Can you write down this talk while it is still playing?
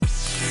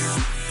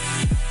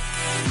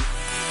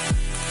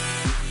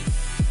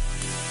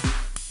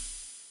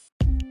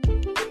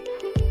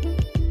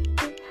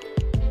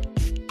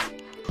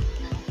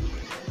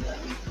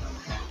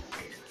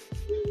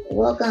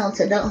welcome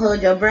to Don't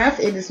Hold Your Breath.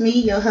 It is me,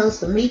 your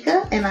host,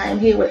 Amika, and I am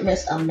here with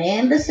Miss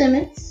Amanda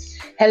Simmons.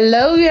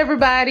 Hello,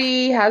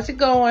 everybody. How's it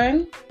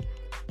going?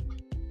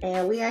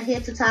 And we are here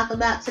to talk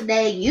about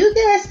today, you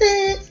guessed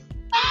it,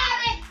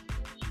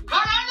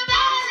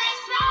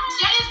 Coronavirus.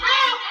 Shit is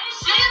real.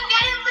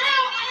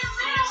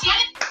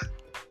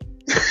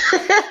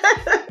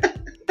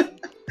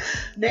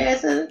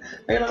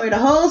 They're gonna make a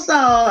whole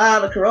song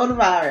out of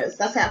coronavirus.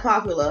 That's how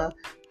popular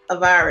a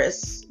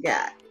virus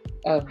got.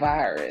 A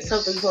virus.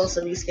 Something you're supposed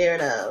to be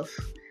scared of,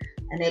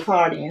 and they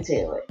partying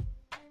to it.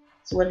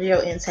 So what is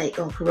your intake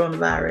on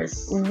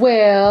coronavirus?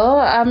 Well,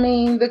 I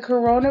mean, the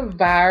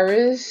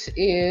coronavirus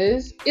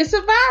it's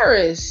a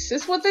virus.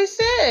 It's what they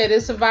said.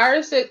 It's a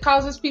virus that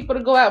causes people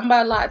to go out and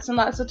buy lots and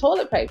lots of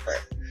toilet paper.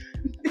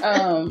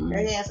 And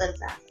hand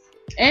sanitizer.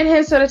 And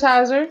hand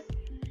sanitizer.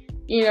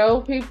 You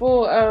know,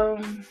 people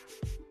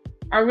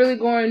are really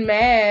going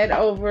mad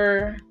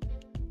over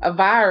a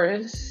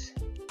virus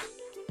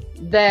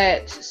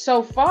that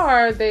so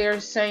far they are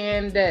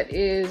saying that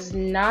is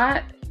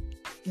not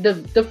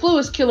the flu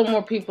is killing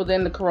more people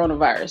than the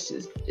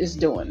coronavirus is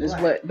doing, is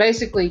right.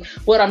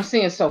 what I'm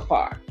seeing so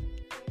far.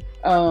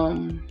 I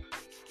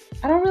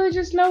don't really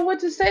just know what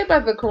to say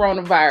about the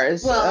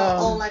coronavirus.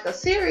 Well, on like a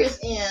serious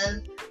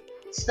end,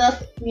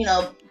 stuff, you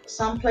know,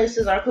 some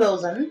places are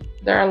closing.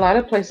 There are a lot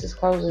of places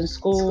closing.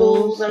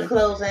 Schools are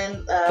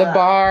closing. The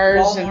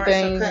bars Walmart's and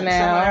things now. Some of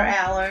their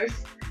hours.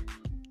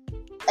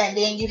 And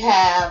then you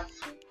have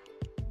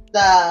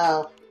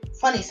the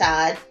funny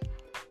side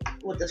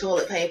with the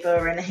toilet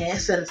paper and the hand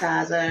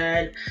sanitizer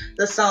and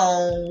the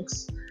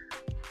songs.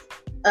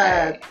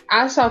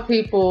 I saw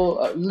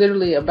people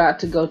literally about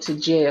to go to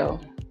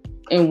jail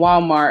in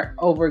Walmart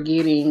over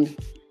getting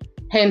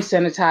hand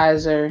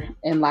sanitizer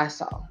and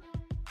Lysol.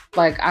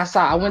 Like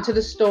I went to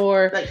the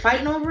store. Like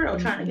fighting over it or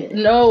trying to get it?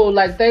 No,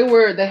 like they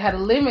had a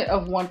limit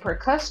of one per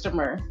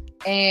customer.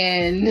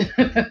 And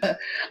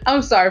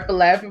I'm sorry for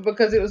laughing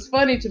because it was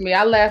funny to me.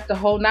 I laughed the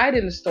whole night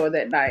in the store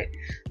that night.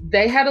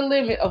 They had a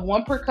limit of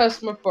one per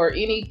customer for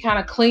any kind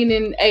of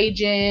cleaning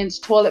agents,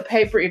 toilet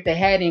paper, if they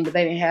had any, but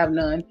they didn't have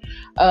none.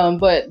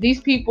 But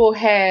these people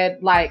had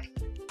like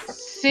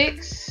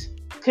 6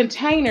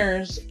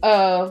 containers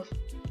of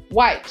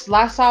wipes,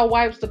 Lysol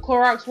wipes, the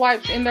Clorox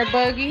wipes in their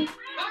buggy.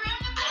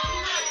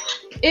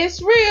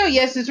 It's real.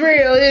 Yes, it's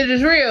real. It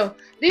is real.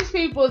 These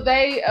people,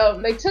 they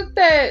took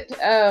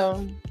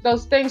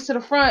those things to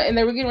the front and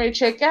they were getting ready to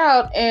check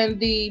out. And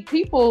the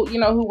people, you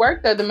know, who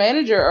worked there, the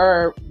manager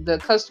or the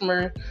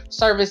customer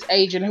service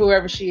agent,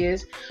 whoever she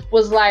is,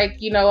 was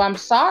like, you know, I'm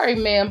sorry,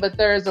 ma'am, but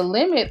there's a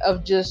limit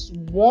of just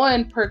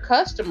one per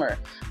customer.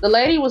 The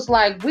lady was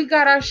like, we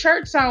got our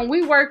shirts on.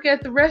 We work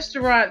at the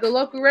restaurant, the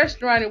local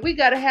restaurant, and we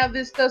got to have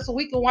this stuff so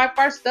we can wipe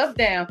our stuff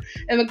down.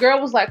 And the girl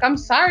was like, I'm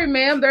sorry,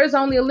 ma'am, there's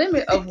only a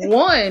limit of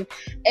one.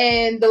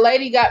 And the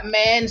lady got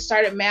mad and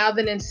started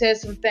mouthing and said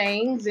some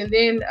things. And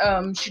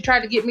then she tried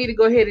to get me to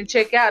go ahead and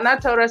check out. And I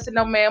told her, I said,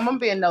 no, ma'am, I'm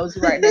being nosy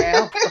right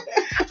now.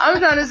 I'm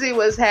trying to see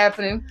what's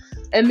happening.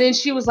 And then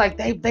she was like,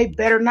 they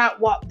better not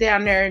walk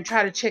down there and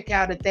try to check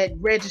out at that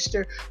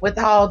register with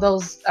all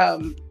those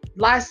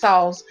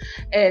Lysols.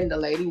 And the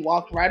lady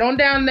walked right on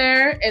down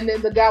there. And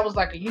then the guy was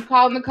like, are you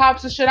calling the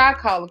cops or should I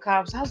call the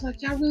cops? I was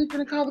like, y'all really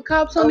gonna call the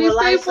cops on these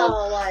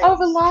people?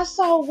 Over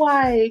Lysol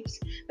wipes.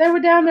 They were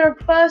down there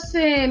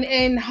fussing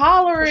and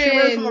hollering. Was she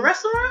really from a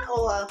restaurant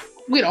or?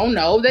 We don't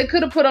know. They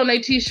could have put on their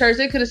t-shirts.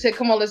 They could have said,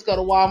 come on, let's go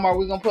to Walmart.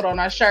 We're going to put on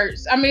our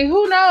shirts. I mean,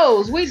 who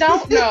knows? We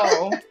don't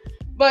know.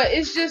 But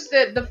it's just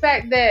that the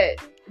fact that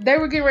they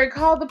were getting ready to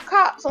call the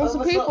cops on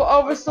some people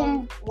over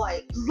some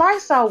wipes.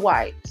 Lysol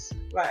wipes.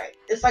 Right.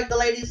 It's like the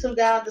ladies who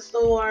got out the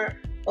store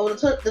over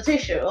the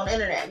tissue on the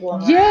internet going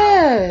around.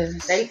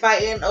 Yes. They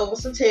fighting over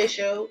some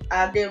tissue.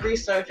 I did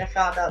research and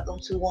found out them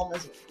 2 women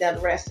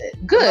got arrested.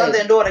 Good. Mother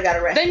and daughter got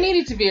arrested. They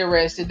needed to be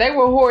arrested. They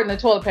were hoarding the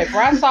toilet paper.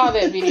 I saw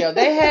that video.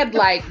 They had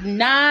like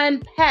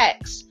 9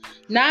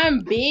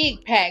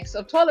 big packs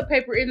of toilet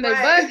paper in their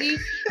buggy,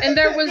 and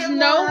there was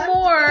no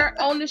more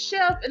on the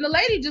shelf. And the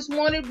lady just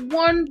wanted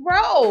one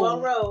roll.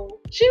 One roll.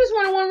 She just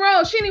wanted one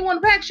roll. She didn't want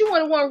a pack. She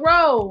wanted one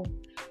roll.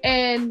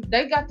 And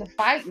they got to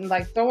fighting,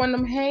 like throwing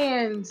them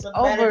hands the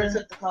over. Manager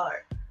took the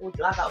card, which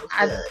I thought was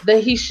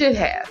good. He should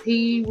have.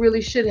 He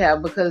really should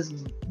have, because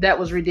that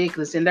was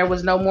ridiculous. And there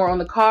was no more on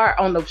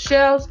the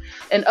shelves,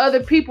 and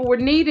other people were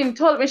needing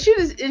toilet.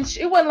 And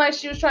it wasn't like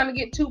she was trying to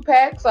get 2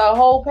 packs or a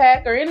whole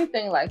pack or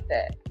anything like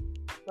that.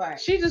 Right.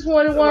 She just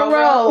wanted one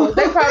roll.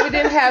 They probably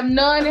didn't have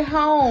none at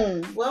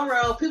home. One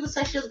roll. People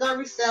say she was gonna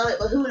resell it,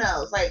 but who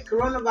knows? Like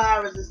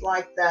coronavirus is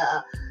like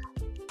the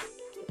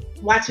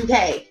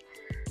Y2K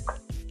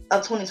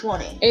of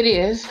 2020. It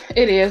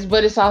is,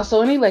 but it's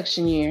also an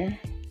election year.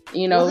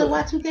 You know, was it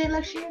Y2K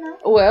election year now?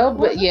 Well,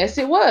 but yes,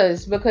 it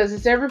was, because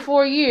it's every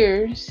 4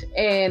 years,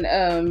 and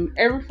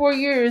every 4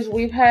 years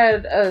we've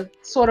had a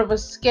sort of a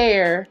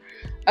scare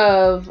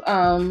of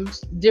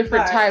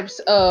different types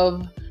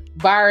of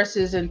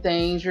viruses and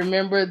things.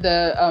 Remember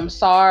the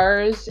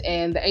SARS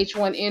and the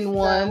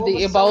H1N1,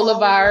 the Ebola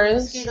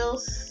virus.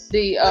 Mosquitoes.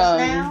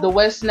 the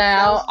West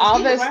Now, all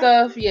that right?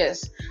 stuff.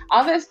 Yes,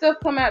 all that stuff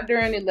come out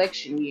during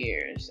election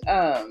years.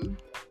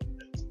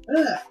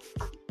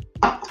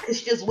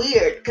 It's just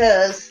weird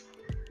because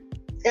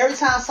every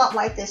time something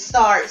like this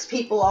starts,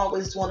 people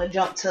always want to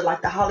jump to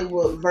like the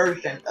Hollywood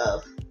version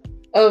of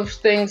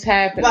things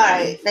happening.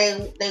 Right.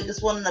 They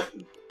just want to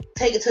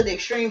take it to the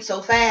extreme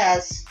so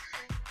fast,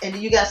 and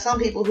then you got some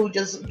people who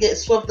just get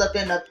swept up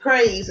in the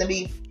craze and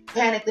be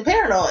panicked and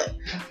paranoid.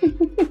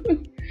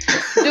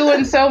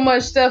 Doing so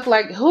much stuff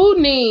like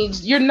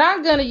you're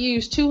not going to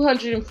use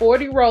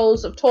 240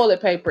 rolls of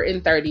toilet paper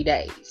in 30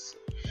 days.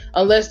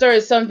 Unless there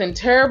is something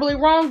terribly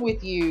wrong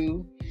with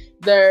you,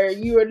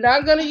 you are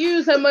not going to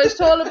use that much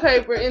toilet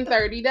paper in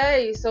 30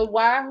 days. So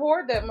why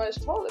hoard that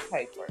much toilet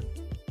paper?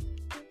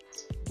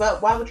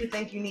 But why would you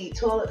think you need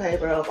toilet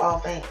paper of all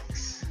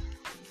things?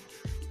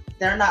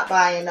 They're not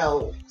buying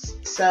no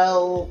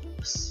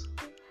soaps,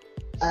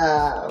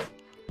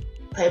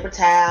 paper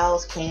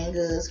towels, canned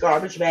goods,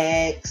 garbage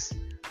bags.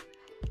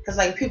 Because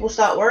like if people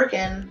start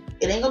working,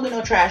 it ain't gonna be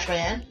no trash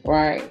man.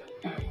 Right.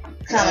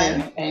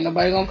 Coming. Ain't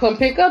nobody gonna come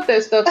pick up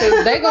that stuff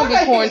because they gonna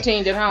be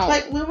quarantined at home.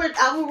 Like we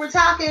were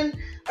talking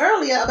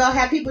earlier about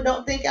how people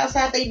don't think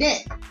outside they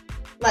dent.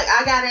 Like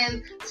I got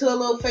into a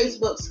little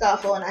Facebook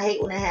scuffle, and I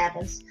hate when it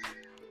happens.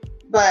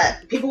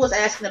 But people was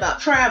asking about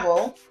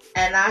travel,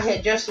 and I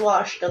had just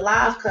watched the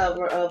live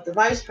cover of the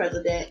vice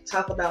president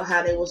talk about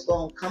how they was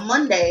going to come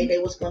Monday. They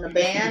was going to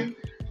ban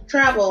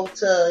travel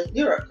to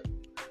Europe,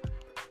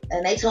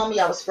 and they told me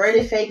I was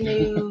spreading fake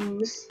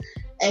news.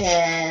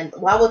 And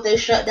why would they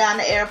shut down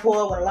the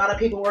airport when a lot of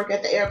people work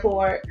at the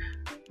airport?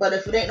 But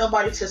if it ain't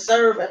nobody to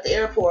serve at the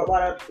airport,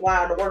 why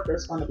are the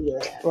workers going to be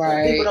there?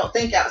 Right. So people don't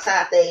think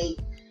outside they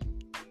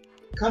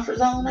comfort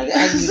zone, I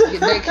guess.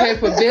 Their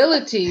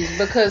capabilities,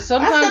 because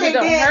sometimes it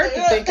don't hurt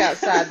to think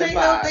outside the box. They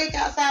don't think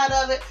outside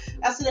of it.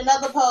 I seen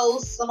another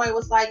post. Somebody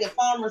was like, if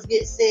farmers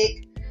get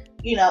sick,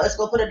 it's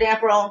going to put a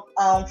damper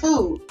on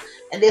food.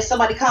 And then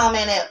somebody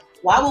commented,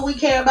 why would we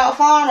care about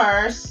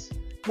farmers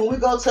when we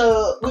go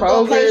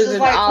places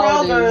like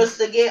Kroger's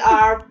to get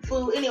our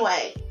food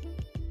anyway?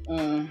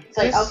 It's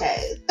like,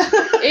 okay.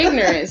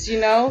 Ignorance,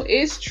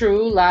 it's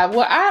true. Like,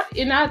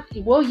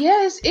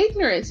 yes,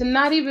 ignorance, and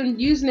not even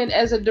using it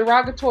as a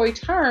derogatory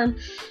term.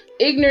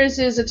 Ignorance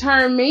is a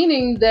term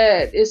meaning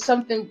that is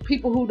something,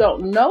 people who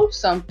don't know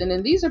something,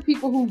 and these are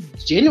people who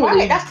genuinely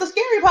right, that's the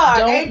scary part.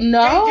 Don't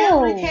know. They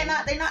generally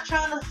cannot. They're not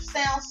trying to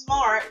sound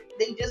smart.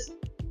 They just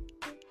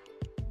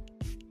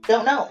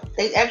don't know.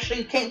 They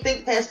actually can't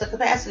think past the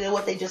capacity of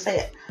what they just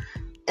said.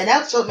 And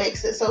that's what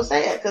makes it so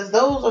sad, because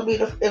those will be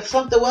if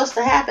something was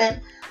to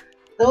happen,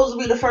 those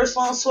will be the first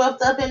ones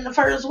swept up in the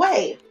first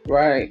wave.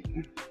 Right.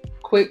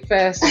 Quick,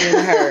 fast, and in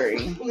a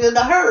hurry. In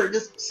the hurry,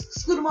 just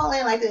scoot them all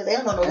in like that. They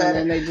don't know no better.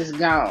 And then they just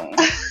gone.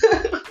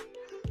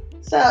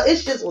 So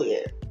it's just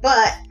weird.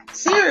 But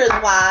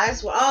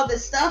serious-wise, with all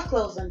this stuff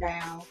closing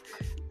down,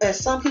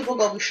 some people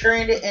gonna be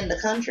stranded in the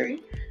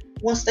country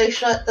once they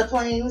shut the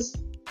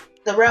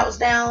routes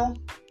down.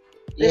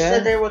 They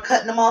said they were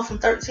cutting them off from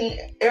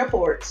 13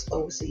 airports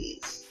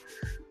overseas.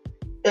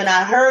 And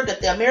I heard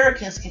that the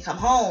Americans can come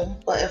home,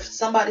 but if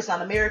somebody's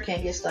not American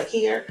and gets stuck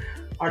here,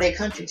 are their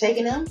country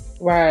taking them?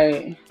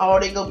 Right. Or are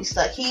they going to be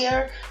stuck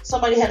here?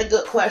 Somebody had a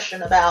good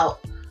question about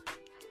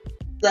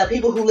the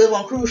people who live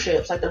on cruise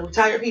ships, like the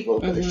retired people,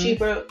 because it's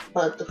cheaper,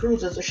 but the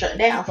cruises are shutting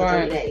down for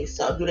 30 days.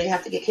 So do they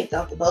have to get kicked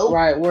off the boat?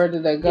 Right. Where do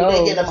they go? Do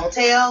they get a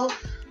motel?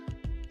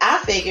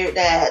 I figured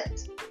that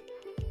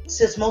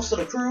since most of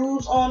the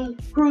crews on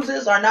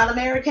cruises are not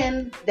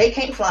American, they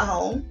can't fly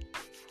home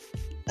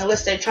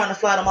unless they're trying to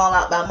fly them all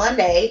out by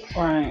Monday.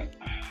 Right.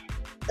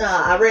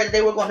 I read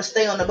they were going to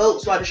stay on the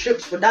boats while the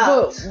ships were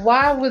docked. But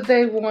why would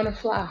they want to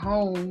fly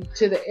home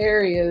to the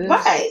areas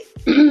right.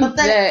 But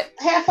that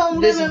half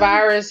home this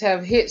virus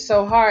have hit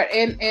so hard?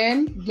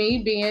 And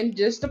me being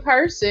just a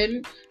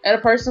person, and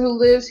a person who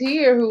lives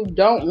here who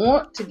don't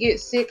want to get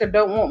sick or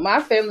don't want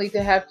my family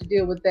to have to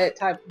deal with that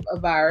type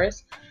of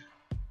virus.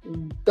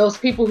 Those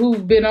people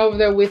who've been over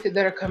there with it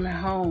that are coming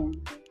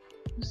home.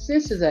 What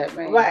sense is that,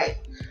 man? Right.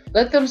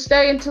 Let them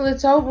stay until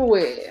it's over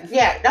with.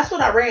 Yeah, that's what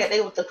I read.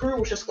 The crew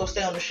was just going to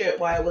stay on the ship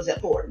while it was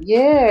at port.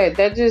 Yeah,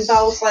 that just... So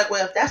I was like,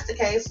 well, if that's the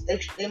case,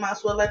 they might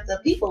as well let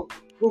the people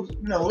who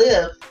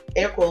live,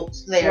 air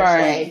quotes, there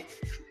stay.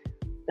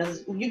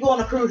 Because when you go on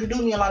a cruise, you do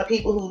meet a lot of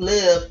people who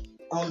live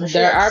on the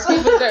ship. There are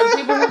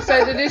people who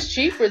say that it's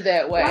cheaper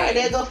that way. Right,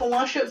 they go from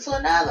one ship to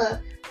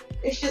another.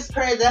 It's just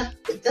crazy.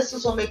 This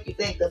is what make you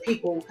think that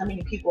how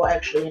many people are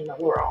actually in the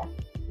world.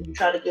 When you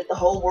try to get the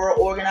whole world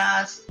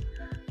organized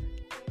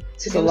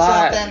to do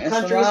something,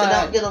 countries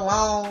that don't get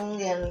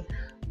along, and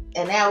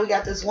now we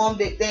got this one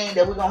big thing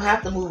that we're gonna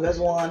have to move as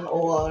one,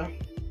 or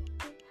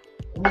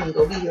we ain't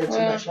gonna be here too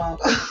much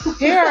longer.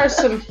 Here are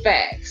some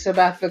facts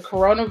about the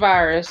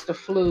coronavirus, the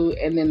flu,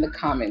 and then the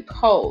common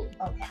cold.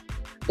 Okay.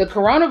 The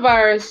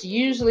coronavirus,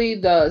 usually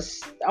the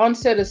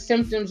onset of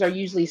symptoms are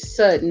usually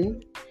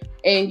sudden.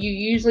 And you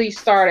usually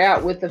start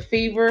out with a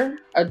fever,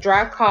 a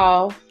dry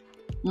cough,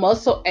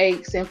 muscle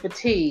aches, and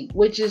fatigue,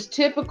 which is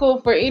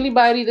typical for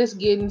anybody that's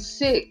getting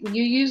sick.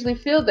 You usually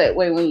feel that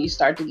way when you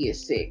start to get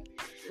sick.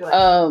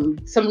 Right.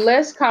 Some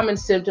less common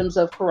symptoms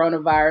of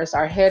coronavirus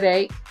are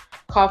headache,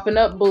 coughing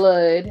up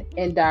blood,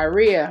 and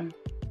diarrhea.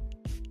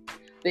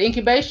 The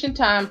incubation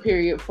time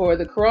period for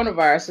the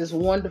coronavirus is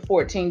 1 to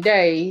 14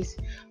 days,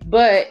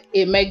 but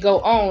it may go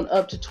on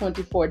up to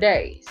 24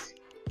 days.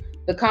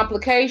 The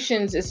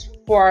complications as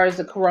far as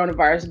the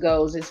coronavirus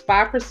goes is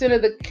 5%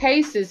 of the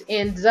cases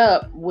ends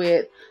up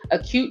with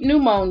acute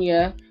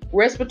pneumonia,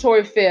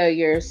 respiratory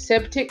failure,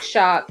 septic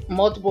shock,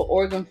 multiple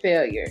organ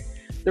failure.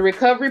 The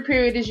recovery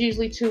period is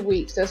usually 2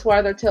 weeks. That's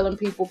why they're telling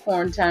people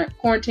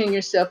quarantine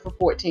yourself for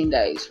 14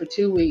 days, for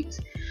 2 weeks.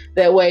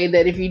 That way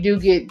that if you do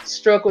get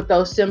struck with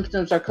those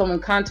symptoms or come in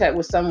contact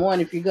with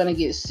someone, if you're going to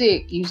get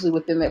sick, usually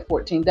within that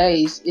 14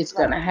 days, it's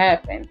going to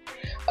happen.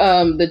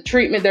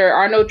 There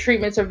are no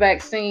treatments or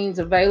vaccines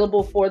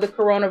available for the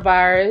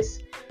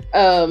coronavirus.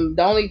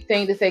 The only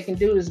thing that they can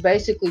do is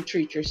basically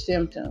treat your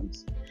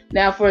symptoms.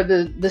 Now, for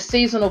the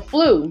seasonal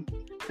flu,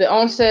 the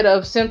onset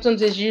of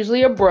symptoms is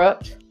usually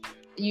abrupt.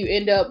 You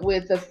end up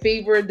with a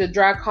fever, the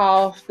dry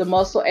cough, the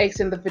muscle aches,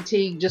 and the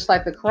fatigue, just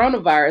like the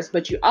coronavirus.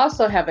 But you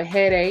also have a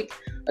headache,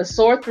 a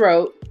sore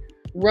throat,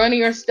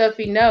 runny or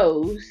stuffy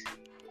nose.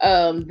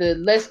 The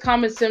less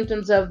common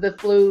symptoms of the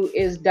flu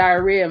is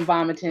diarrhea and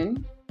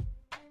vomiting.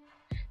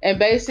 And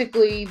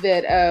basically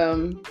that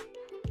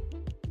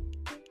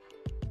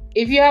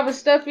if you have a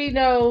stuffy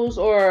nose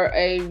or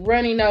a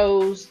runny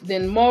nose,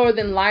 then more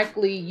than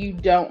likely you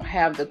don't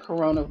have the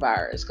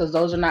coronavirus, because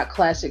those are not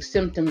classic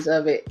symptoms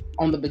of it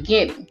on the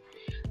beginning.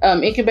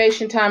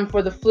 Incubation time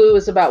for the flu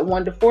is about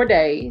 1 to 4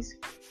 days.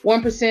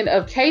 1%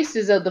 of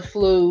cases of the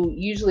flu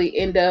usually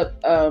end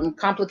up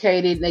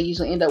complicated, and they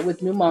usually end up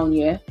with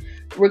pneumonia.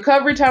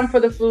 Recovery time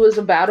for the flu is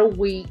about a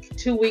week,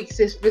 2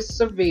 weeks if it's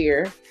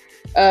severe.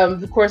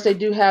 Of course, they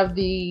do have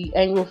the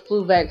annual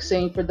flu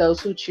vaccine for those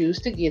who choose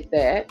to get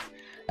that.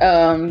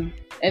 And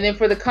then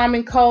for the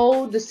common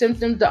cold,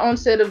 the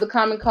onset of the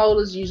common cold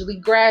is usually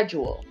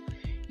gradual.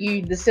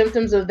 The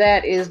symptoms of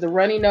that is the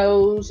runny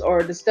nose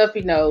or the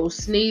stuffy nose,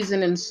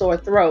 sneezing, and sore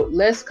throat.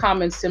 Less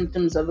common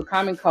symptoms of the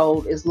common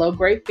cold is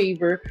low-grade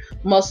fever,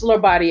 muscle or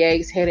body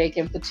aches, headache,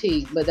 and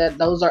fatigue. But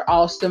those are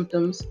all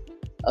symptoms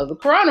of the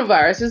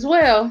coronavirus as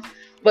well.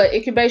 But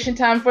incubation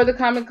time for the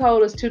common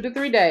cold is 2 to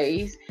 3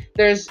 days.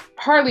 There's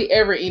hardly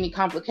ever any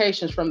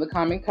complications from the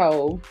common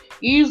cold.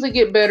 You usually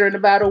get better in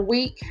about a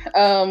week.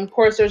 Of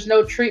course, there's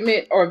no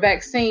treatment or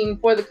vaccine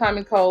for the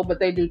common cold, but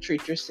they do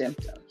treat your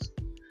symptoms.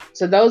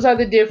 So those are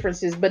the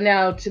differences. But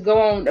now to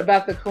go on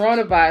about the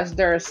coronavirus,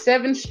 there are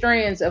 7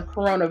 strands of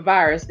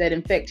coronavirus that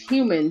infect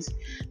humans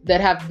that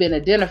have been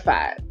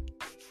identified.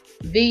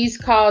 These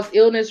cause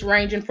illness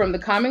ranging from the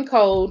common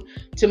cold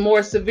to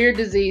more severe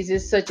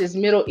diseases such as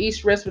Middle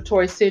East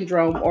Respiratory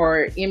Syndrome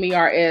or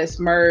MERS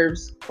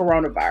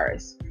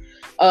coronavirus.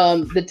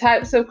 The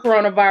types of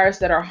coronavirus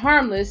that are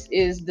harmless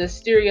is the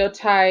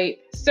serotype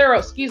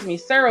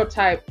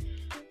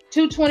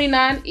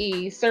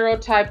 229E,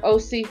 serotype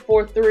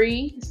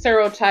OC43,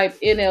 serotype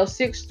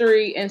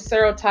NL63, and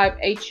serotype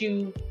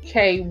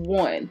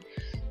HUK1.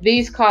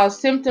 These cause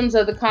symptoms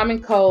of the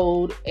common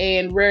cold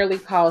and rarely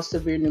cause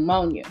severe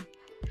pneumonia.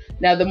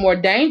 Now, the more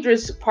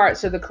dangerous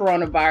parts of the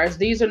coronavirus,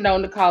 these are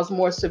known to cause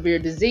more severe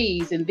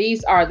disease, and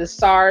these are the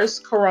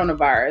SARS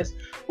coronavirus,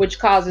 which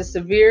causes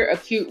severe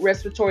acute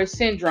respiratory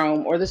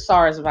syndrome, or the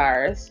SARS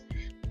virus.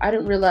 I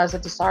didn't realize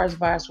that the SARS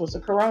virus was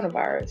a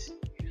coronavirus.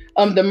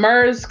 The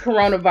MERS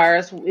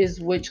coronavirus is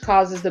which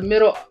causes the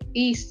Middle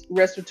East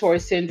Respiratory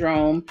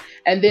Syndrome,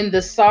 and then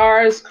the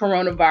SARS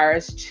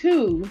coronavirus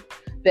 2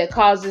 that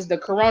causes the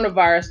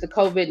coronavirus, the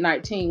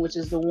COVID-19, which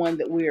is the one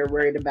that we are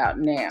worried about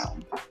now.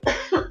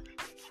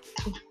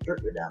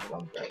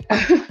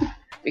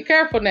 Be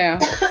careful now.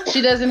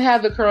 She doesn't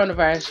have the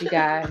coronavirus, you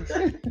guys.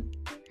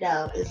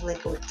 No, it's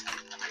liquid.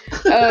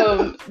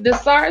 The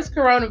SARS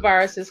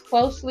coronavirus is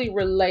closely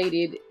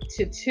related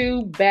to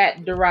 2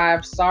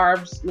 bat-derived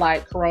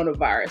SARS-like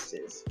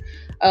coronaviruses.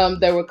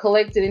 They were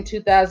collected in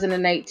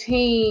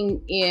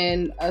 2018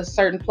 in a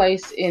certain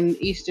place in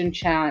eastern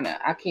China.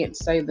 I can't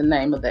say the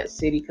name of that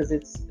city because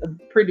it's a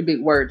pretty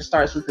big word. It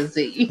starts with a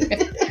Z.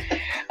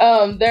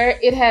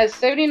 It has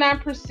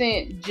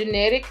 79%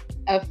 genetic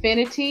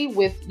affinity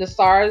with the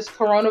SARS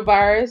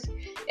coronavirus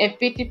and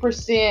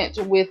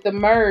 50% with the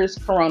MERS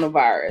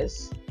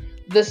coronavirus.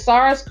 The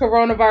SARS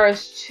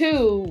coronavirus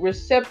 2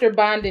 receptor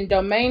binding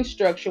domain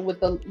structure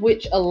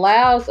which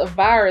allows a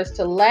virus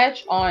to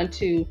latch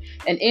onto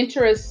and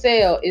enter a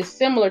cell is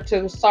similar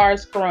to the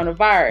SARS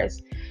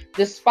coronavirus,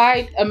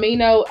 despite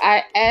amino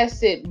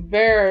acid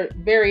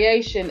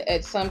variation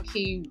at some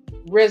key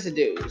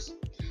residues.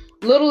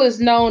 Little is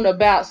known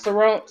about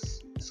SARS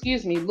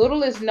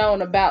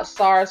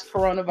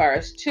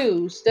coronavirus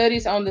 2.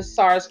 Studies on the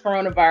SARS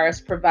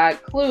coronavirus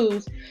provide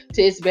clues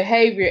to its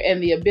behavior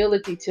and the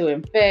ability to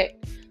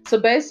infect. So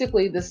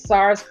basically, the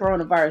SARS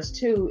coronavirus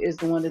 2 is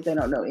the one that they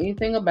don't know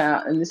anything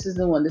about, and this is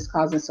the one that's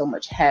causing so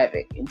much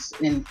havoc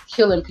and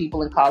killing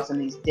people and causing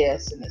these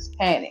deaths and this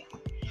panic.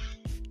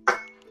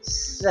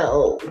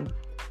 So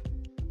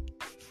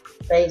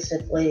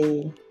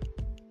basically,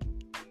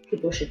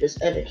 people should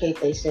just educate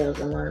themselves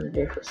and learn the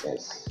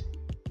differences.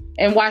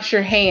 And wash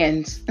your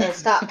hands. And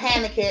stop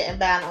panicking and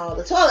buying all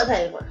the toilet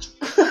paper.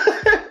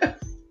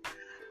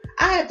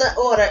 I had to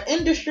order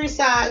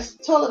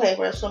industry-sized toilet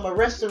paper from a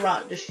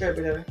restaurant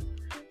distributor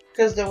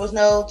because there was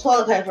no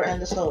toilet paper in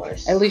the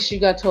stores. At least you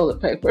got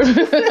toilet paper. We're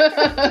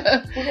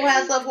gonna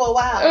have some for a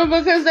while.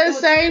 Because that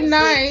same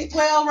night,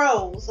 12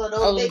 rolls. So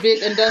those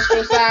big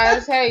industrial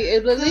size. Hey,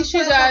 at least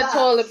you got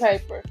toilet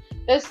paper.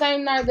 That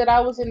same night that I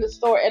was in the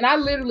store, and I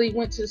literally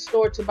went to the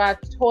store to buy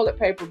toilet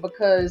paper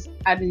because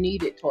I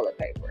needed toilet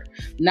paper,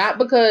 not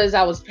because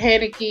I was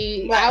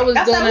panicky. Right.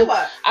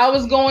 I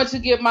was going to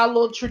get my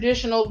little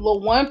traditional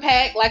little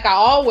 1-pack like I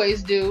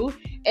always do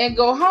and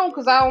go home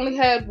because I only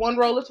had 1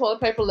 roll of toilet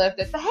paper left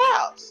at the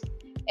house.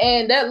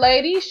 And that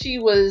lady, she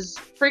was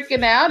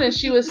freaking out, and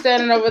she was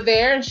standing over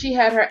there, and she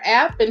had her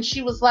app, and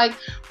she was like,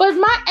 but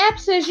my app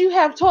says you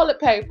have toilet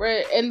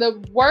paper. And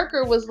the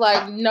worker was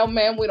like, no,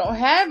 ma'am, we don't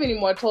have any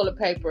more toilet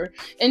paper.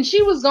 And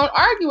she was going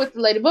to argue with the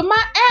lady, but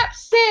my app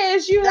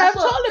says you have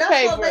toilet paper.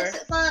 That's what makes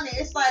it funny.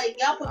 It's like,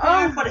 y'all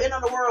preparing for the end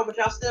of the world, but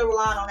y'all still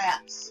relying on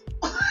apps.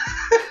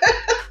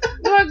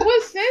 Like,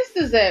 what sense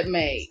does that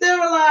make? Still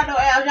relying on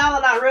apps. Y'all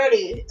are not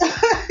ready.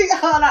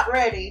 Y'all are not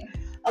ready.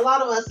 A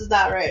lot of us is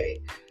not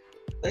ready.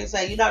 They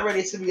say you're not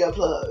ready to be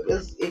unplugged.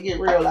 It get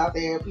real out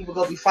there. People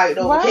gonna be fighting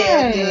over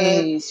canned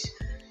goods.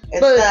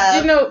 But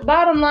stuff.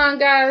 Bottom line,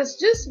 guys,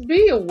 just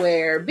be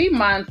aware, be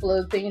mindful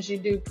of the things you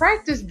do.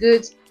 Practice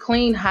good,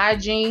 clean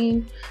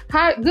hygiene.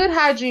 Good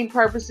hygiene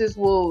purposes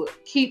will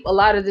keep a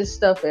lot of this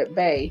stuff at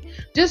bay.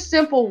 Just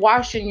simple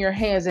washing your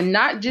hands and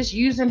not just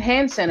using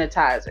hand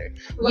sanitizer.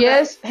 Okay.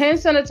 Yes, hand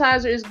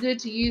sanitizer is good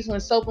to use when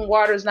soap and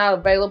water is not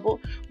available.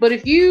 But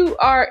if you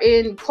are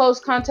in close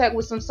contact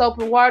with some soap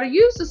and water,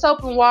 use the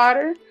soap and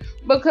water.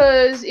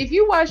 Because if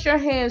you wash your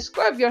hands,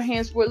 scrub your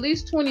hands for at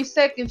least 20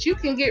 seconds, you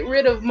can get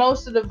rid of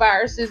most of the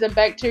viruses and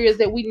bacteria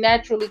that we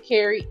naturally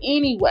carry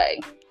anyway.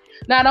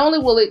 Not only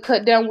will it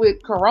cut down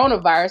with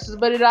coronaviruses,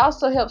 but it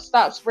also helps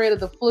stop spread of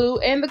the flu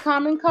and the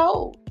common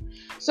cold.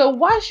 So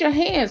wash your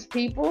hands,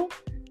 people.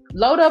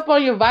 Load up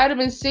on your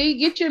vitamin C,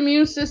 get your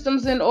immune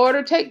systems in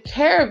order, take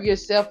care of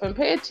yourself, and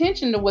pay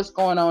attention to what's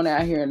going on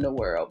out here in the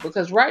world.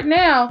 Because right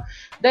now,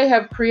 they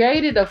have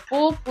created a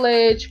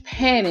full-fledged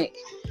panic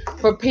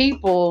for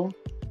people,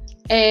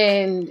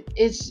 and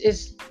it's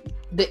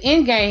the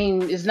end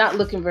game is not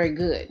looking very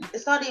good.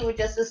 It's not even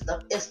just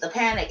it's the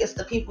panic. It's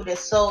the people that's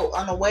so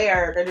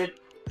unaware that they're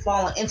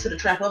falling into the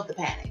trap of the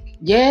panic.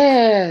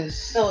 Yes.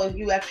 So if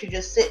you actually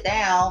just sit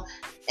down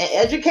and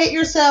educate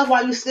yourself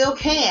while you still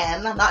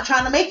can, I'm not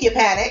trying to make you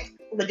panic,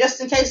 but just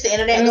in case the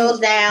internet goes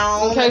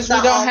down, in case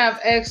we don't have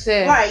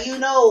access, right?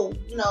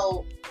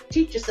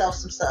 Teach yourself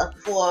some stuff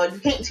before you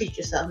can't teach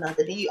yourself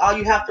nothing. All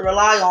you have to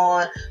rely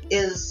on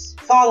is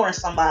following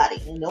somebody,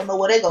 and you don't know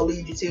where they're gonna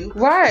lead you to.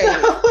 Right,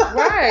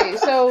 right.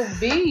 So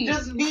be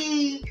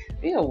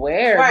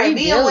aware. Right,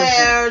 be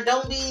aware.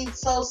 Don't be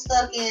so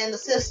stuck in the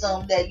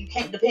system that you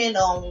can't depend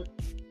on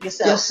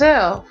yourself.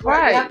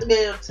 Right. You have to be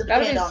able to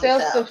depend on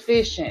yourself.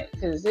 Self-sufficient,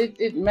 because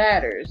it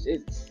matters.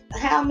 It's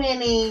how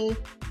many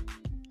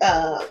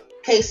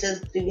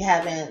cases do we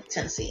have in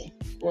Tennessee?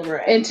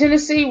 In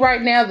Tennessee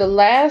right now, the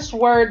last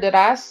word that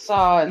I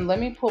saw, and let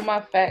me pull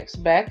my facts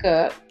back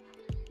up,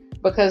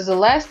 because the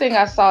last thing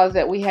I saw is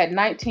that we had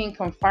 19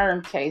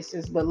 confirmed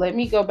cases, but let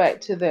me go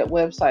back to that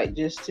website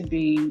just to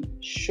be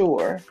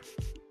sure.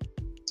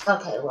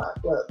 Okay,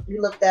 well,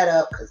 you look that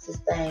up because this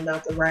thing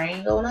about to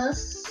rain on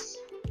us.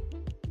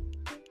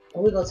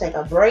 And we're going to take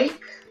a break,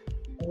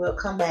 and we'll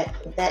come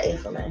back with that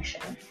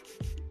information.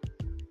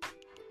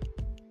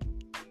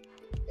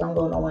 Don't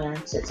go nowhere.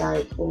 Sit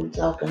tight. We'll be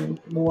talking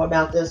more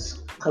about this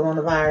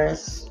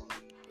coronavirus.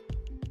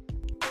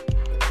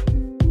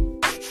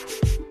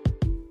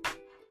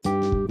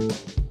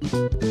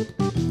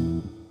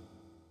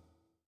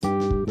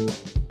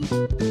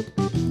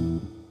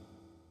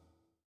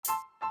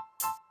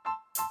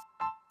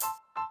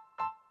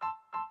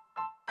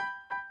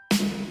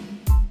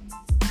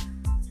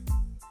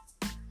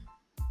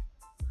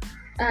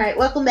 All right,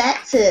 welcome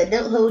back to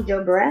Don't Hold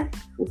Your Breath.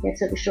 We can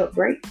take a short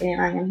break,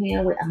 and I am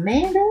here with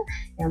Amanda,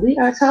 and we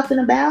are talking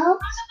about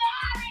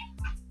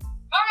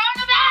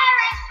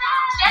coronavirus.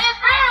 Shit is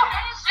real.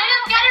 Shit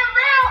is getting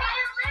real.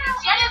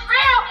 Shit is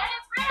real.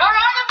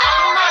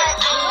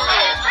 Coronavirus.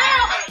 Shit is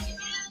real.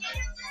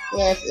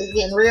 Yes, it's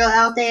getting real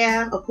out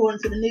there, according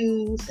to the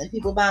news, and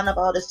people buying up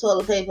all this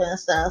toilet paper and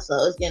stuff. So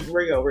it's getting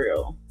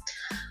real.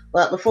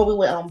 But before we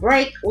went on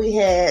break, we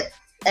had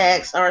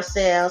asked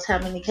ourselves how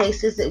many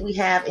cases that we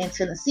have in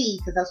Tennessee,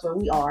 because that's where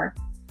we are.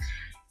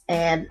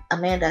 And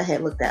Amanda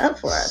had looked that up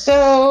for us.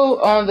 So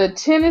on the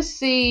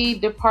Tennessee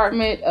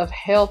Department of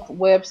Health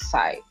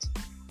website,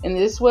 and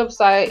this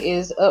website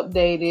is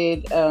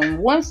updated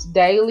once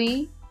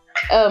daily.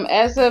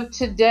 As of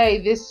today,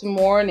 this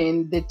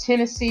morning, the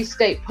Tennessee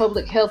State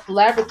Public Health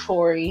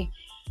Laboratory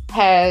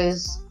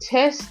has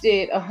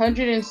tested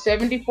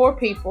 174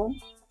 people.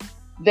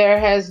 there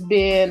has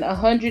been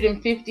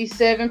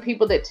 157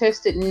 people that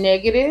tested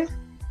negative,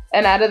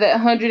 and out of that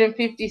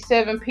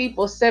 157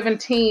 people,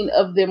 17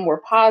 of them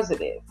were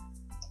positive.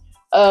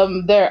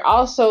 There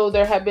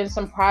have been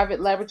some private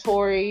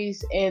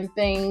laboratories and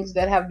things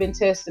that have been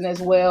testing as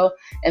well,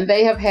 and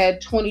they have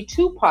had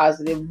 22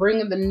 positive,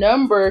 bringing the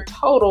number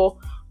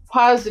total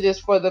positives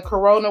for the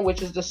corona,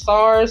 which is the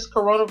SARS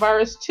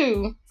coronavirus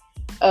 2.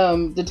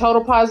 The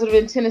total positive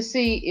in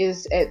Tennessee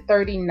is at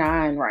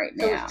 39 right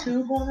now. There's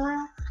 2 going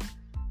around?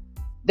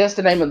 That's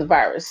the name of the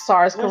virus,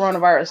 SARS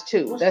coronavirus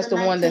 2. That's the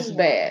one that's 19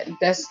 bad.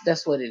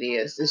 That's what it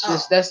is. It's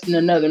just that's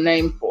another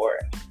name for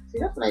it. See,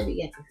 that's what I be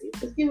getting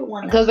confused. Let's give it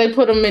one. Because they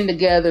put them in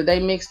together,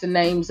 they mixed the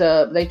names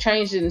up. They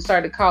changed it and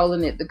started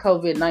calling it the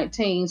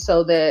COVID-19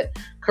 so that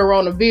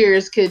Corona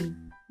beers could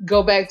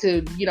go back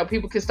to,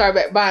 people could start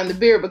back buying the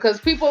beer, because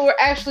people were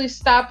actually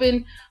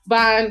stopping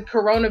buying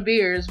Corona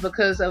beers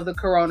because of the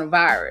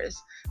coronavirus.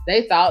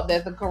 They thought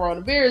that the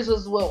Corona beers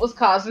was what was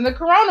causing the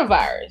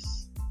coronavirus.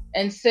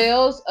 And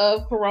sales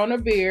of Corona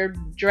beer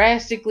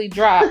drastically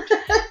dropped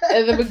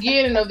at the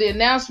beginning of the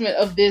announcement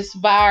of this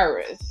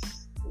virus.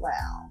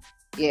 Wow.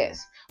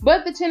 Yes.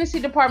 But the Tennessee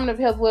Department of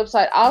Health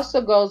website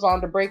also goes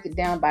on to break it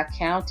down by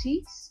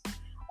counties.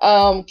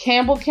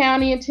 Campbell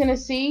County in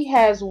Tennessee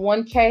has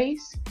 1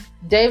 case.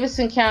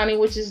 Davidson County,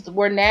 which is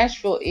where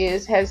Nashville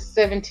is, has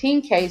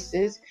 17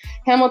 cases.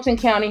 Hamilton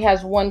County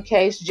has 1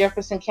 case.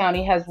 Jefferson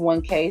County has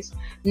 1 case.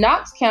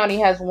 Knox County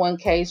has 1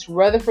 case.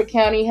 Rutherford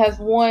County has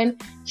 1.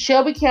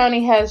 Shelby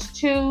County has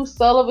 2.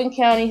 Sullivan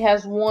County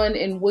has 1.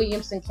 And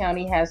Williamson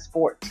County has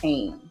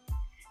 14.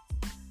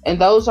 And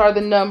those are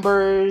the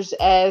numbers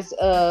as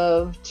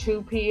of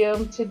 2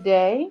 p.m.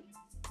 today.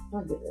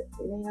 I did it.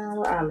 They know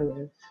where I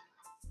live.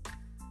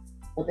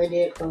 But they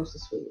did close the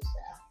Swedish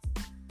South.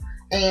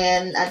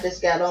 And I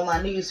just got on my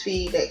news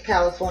feed that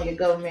California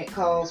government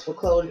calls for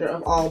closure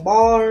of all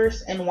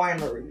bars and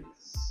wineries.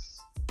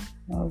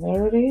 Oh,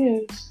 there it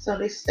is. So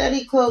they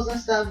steady closing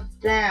stuff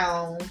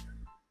down.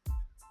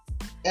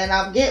 And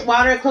I get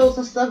why they're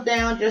closing stuff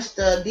down, just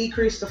to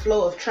decrease the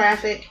flow of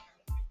traffic.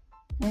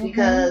 Mm-hmm.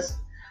 Because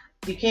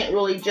you can't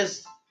really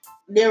just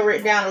narrow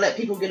it down and let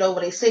people get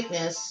over their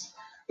sickness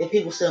if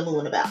people still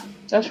moving about.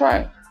 That's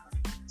right.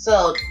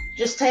 So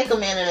just take a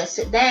minute and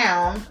sit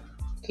down.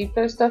 Keep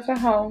their stuff at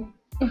home.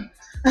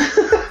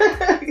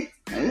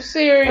 I'm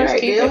serious.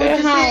 Right, keep it at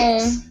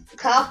home.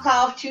 Cough,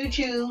 cough, chew,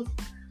 chew,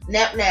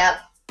 nap, nap.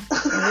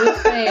 I'm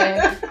just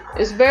saying,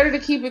 it's better to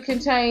keep it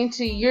contained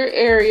to your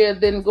area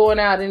than going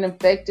out and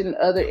infecting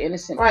other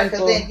innocent people. Right,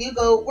 because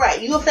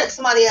then you affect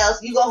somebody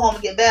else, you go home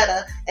and get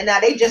better, and now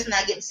they just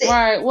not getting sick.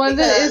 Right. Well,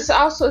 it's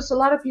a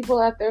lot of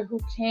people out there who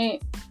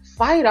can't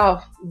fight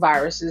off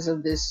viruses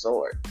of this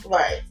sort.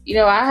 Right.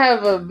 I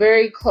have a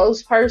very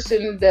close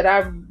person that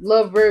I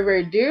love very,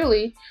 very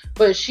dearly,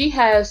 but she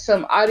has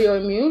some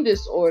autoimmune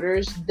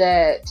disorders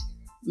that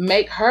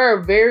make her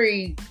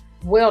very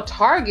well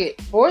target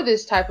for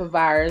this type of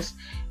virus,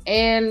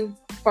 and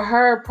for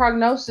her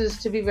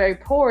prognosis to be very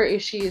poor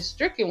if she is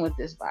stricken with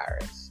this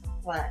virus.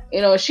 Right.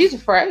 She's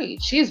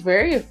afraid. She's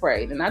very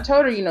afraid. And I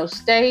told her,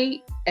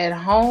 stay at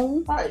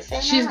home. Right,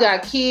 she's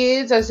got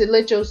kids. I said,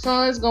 let your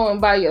sons go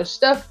and buy your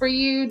stuff for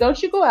you.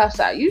 Don't you go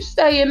outside. You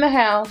stay in the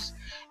house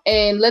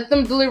and let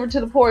them deliver to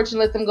the porch and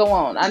let them go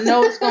on. I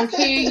know it's going to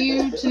kill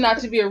you to not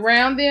to be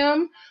around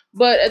them,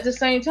 but at the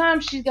same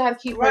time, she's got to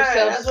keep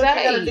herself that's safe. What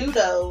you got to do,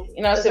 though.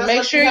 I said,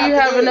 make sure you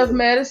have enough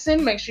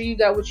medicine. Make sure you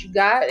got what you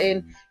got,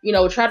 and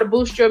try to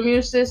boost your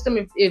immune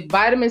system. If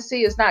vitamin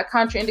C is not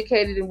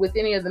contraindicated with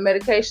any of the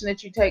medication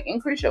that you take,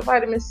 increase your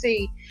vitamin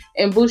C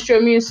and boost your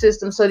immune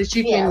system so that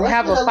you can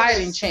have a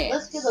fighting chance.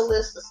 Let's get a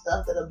list of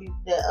stuff that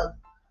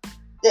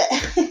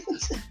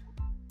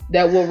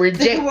will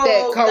reject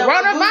that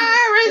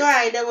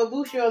coronavirus. That will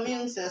boost your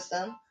immune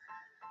system.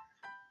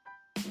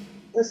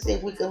 Let's see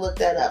if we can look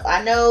that up.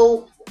 I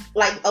know,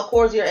 of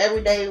course, your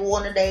everyday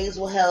Wonder Days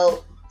will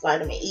help.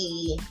 Vitamin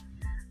E,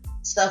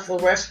 stuff for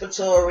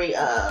respiratory.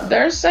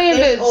 They're saying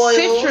that oils.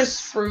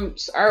 Citrus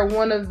fruits are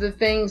one of the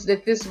things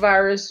that this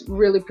virus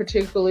really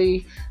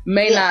particularly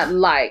may not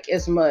like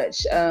as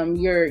much.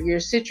 Your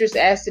citrus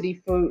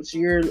acidy fruits,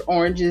 your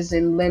oranges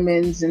and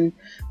lemons and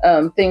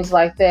things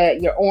like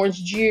that. Your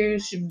orange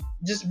juice,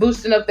 just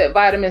boosting up that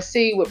vitamin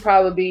C would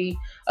probably be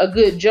a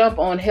good jump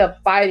on help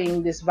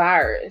fighting this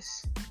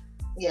virus.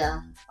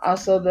 Yeah.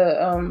 Also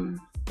the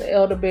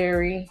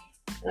elderberry.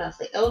 Yeah,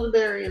 the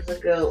elderberry is a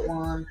good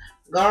one.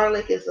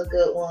 Garlic is a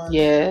good one.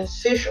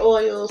 Yes. Fish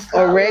oils.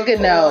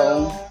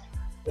 Oregano. Oil.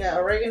 Yeah,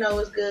 oregano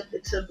is good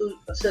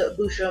to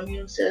boost your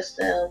immune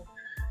system.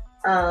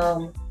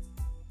 I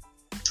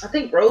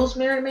think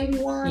rosemary may be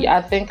one. Yeah,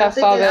 I think I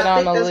saw that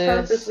on the list.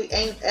 That's purposely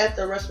aimed at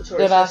the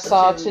respiratory that system.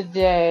 I saw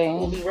today.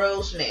 Will be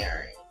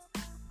rosemary.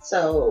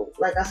 So,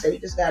 like I said, you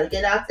just got to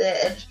get out there,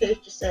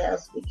 educate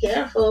yourselves, be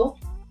careful.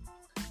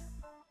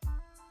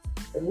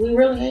 We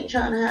really ain't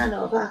trying to have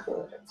no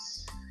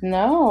apocalypse.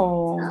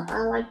 No.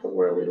 I like the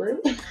world we live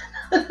in.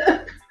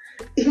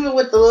 Even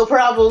with the little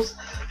problems,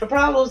 the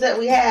problems that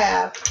we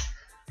have.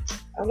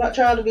 I'm not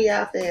trying to be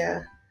out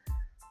there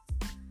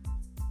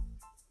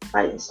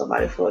fighting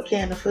somebody for a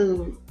can of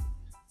food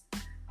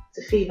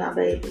to feed my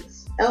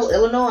babies. Oh,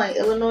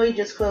 Illinois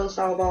just closed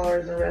all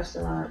bars and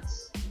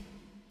restaurants.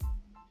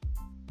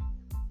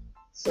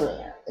 So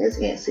yeah, it's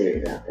getting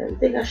serious out there. You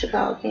think I should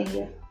call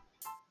Kenya?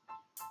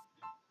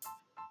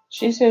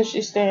 She says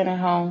she's staying at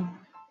home.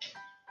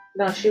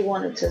 No, she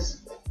wanted to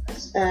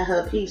add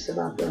her piece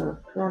about the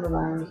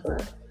coronavirus,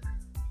 but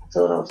I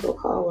told her I was gonna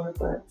call her,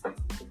 but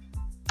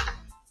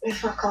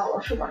if I call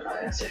her, she might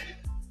not answer.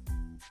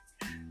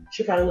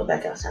 She probably went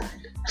back outside.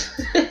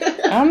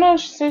 I don't know.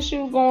 She said she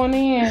was going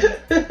in.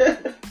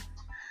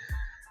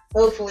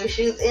 Hopefully,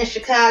 she's in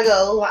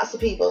Chicago. Lots of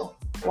people.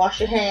 Wash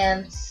your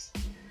hands.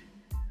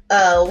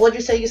 What'd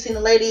you say? You seen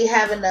a lady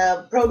having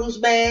produce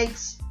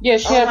bags? Yeah,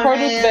 she had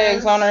produce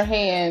bags on her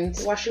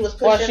hands while she was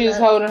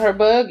holding her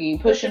buggy,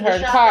 pushing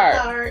her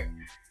cart.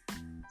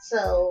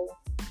 So,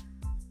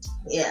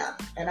 yeah,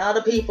 and all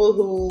the people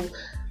who,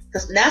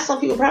 because now some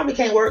people probably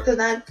can't work because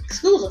now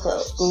schools are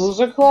closed.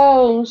 Schools are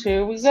closed.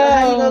 Here we go. So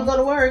how you gonna go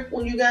to work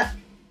when you got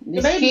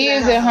these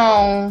kids at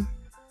home?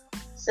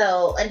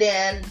 So, and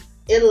then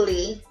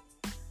Italy,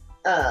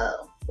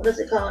 what is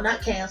it called?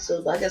 Not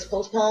canceled, but I guess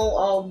postpone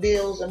all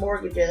bills and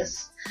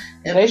mortgages.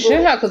 And they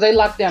should have, because they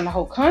locked down the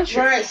whole country.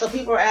 Right. So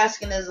people are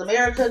asking, is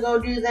America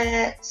gonna do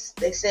that?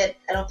 They said,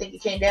 I don't think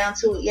it came down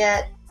to it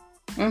yet.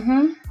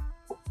 Mm-hmm.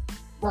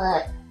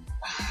 But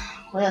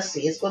let's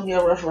see. It's gonna be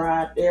a rough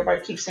ride.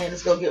 Everybody keeps saying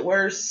it's gonna get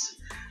worse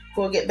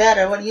before it get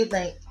better. What do you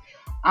think?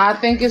 I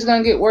think it's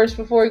gonna get worse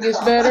before it gets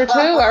better too.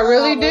 I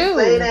really do.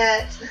 Say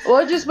that.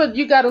 Well, but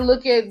you got to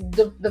look at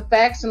the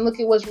facts and look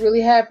at what's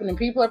really happening.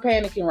 People are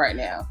panicking right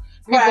now.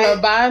 People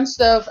are buying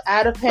stuff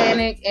out of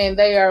panic, and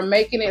they are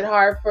making it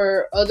hard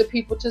for other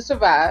people to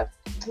survive.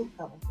 Who's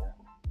coming from?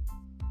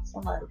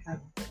 Somebody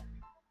coming from.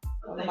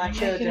 One of my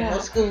children. No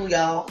school,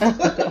 y'all.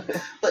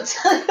 But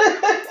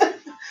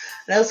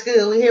no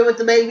school. We here with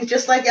the babies,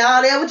 just like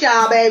y'all there with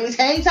y'all babies.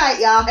 Hang tight,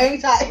 y'all. Hang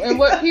tight. And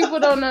what people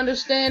don't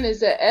understand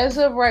is that as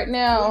of right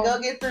now, we're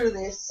gonna get through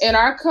this in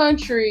our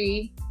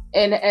country,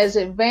 and as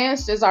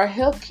advanced as our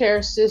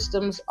healthcare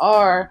systems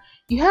are,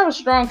 you have a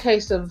strong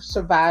case of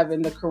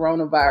surviving the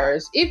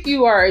coronavirus if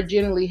you are a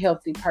generally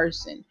healthy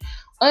person.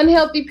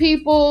 Unhealthy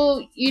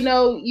people,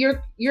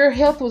 your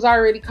health was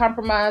already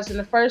compromised in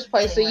the first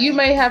place, so you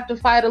may have to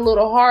fight a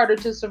little harder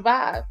to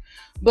survive.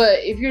 But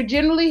if you're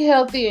generally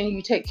healthy and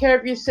you take care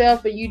of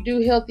yourself and you do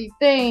healthy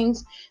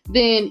things,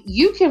 then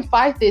you can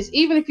fight this.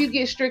 Even if you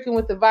get stricken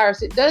with the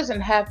virus, it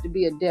doesn't have to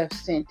be a death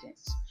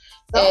sentence.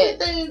 The only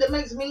thing that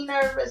makes me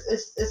nervous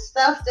is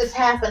stuff that's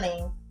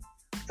happening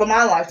for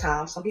my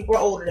lifetime. Some people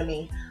are older than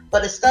me,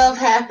 but it's stuff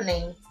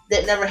happening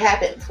that never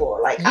happened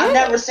before. Like, I've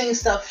never seen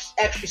stuff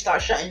actually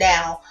start shutting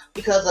down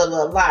because of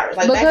a virus.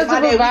 Like, because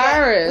back in my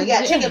day, we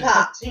got yeah. chicken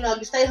pox. You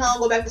stay home,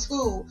 go back to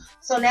school.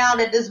 So now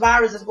that this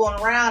virus is going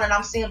around, and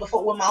I'm seeing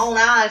before with my own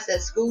eyes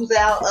that school's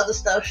out, other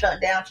stuff shut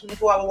down,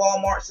 24-hour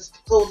Walmart's is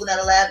closing at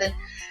 11,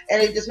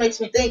 and it just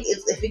makes me think,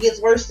 if it gets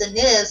worse than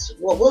this,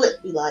 what will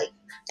it be like?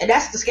 And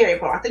that's the scary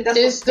part. I think that's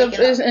it's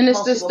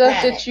the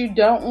stuff that you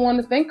don't want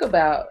to think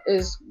about.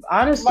 Is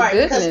honest to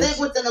goodness. Because think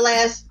within the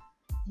last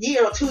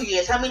year or 2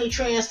 years, how many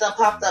trends done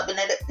popped up and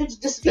they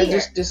just disappeared. They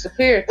just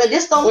disappeared. But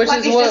this don't look like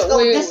it's just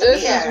going to disappear.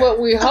 This is what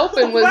we're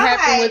hoping would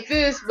happen with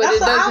this, but it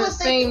doesn't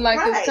seem like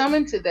it's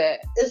coming to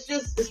that.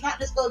 It's not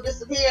just going to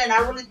disappear, and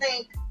I really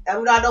think, I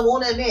don't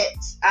want to admit,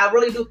 I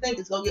really do think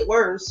it's going to get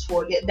worse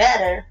before it get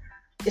better.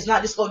 It's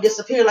not just going to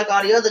disappear like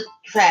all the other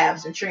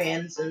fabs and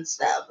trends and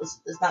stuff.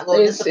 It's not going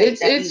to disappear.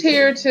 It's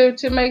here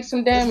to make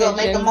some damage. It's going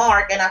to make a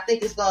mark, and I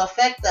think it's going to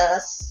affect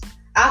us.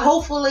 I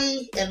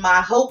hopefully, in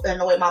my hope and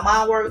the way my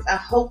mind works, I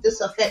hope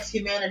this affects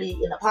humanity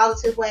in a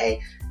positive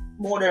way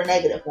more than a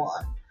negative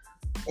one.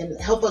 And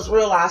help us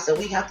realize that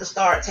we have to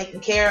start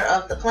taking care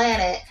of the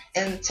planet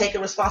and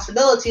taking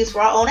responsibilities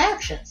for our own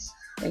actions.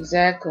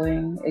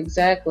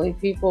 Exactly.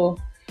 People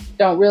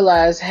don't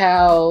realize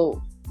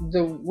how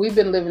we've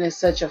been living in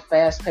such a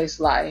fast-paced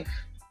life.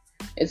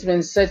 It's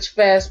been such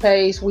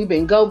fast-paced. We've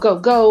been go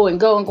and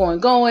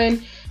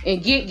going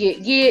and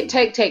get,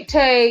 take.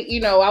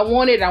 I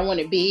want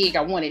it big,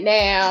 I want it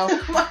now.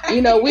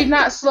 Right. We've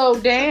not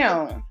slowed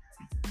down.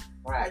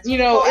 Right.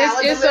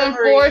 It's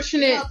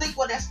unfortunate. You don't think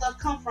where that stuff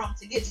come from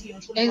to get to you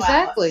in 24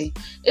 Exactly.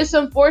 hours. It's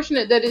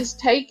unfortunate that it's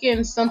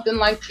taken something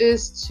like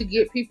this to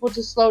get people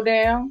to slow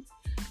down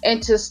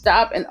and to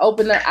stop and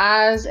open their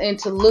eyes and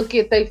to look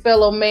at their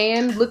fellow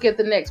man, look at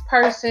the next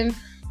person,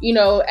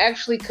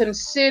 actually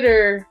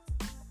consider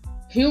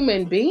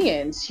human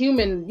beings,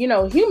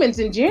 humans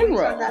in general. We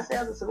turned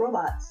ourselves into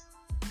robots.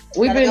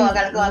 We've been, I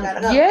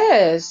gotta go.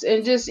 Yes,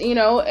 and just,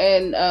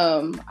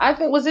 I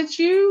think, was it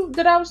you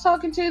that I was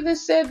talking to that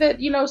said that,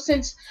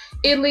 since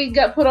Italy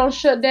got put on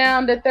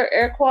shutdown, that their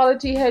air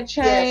quality had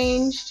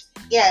changed?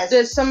 Yes.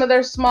 That some of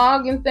their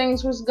smog and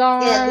things was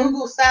gone? Yeah,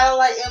 Google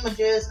satellite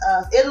images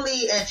of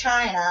Italy and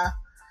China,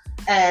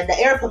 and the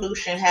air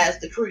pollution has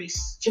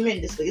decreased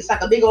tremendously. It's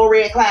like a big old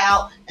red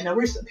cloud, and the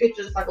recent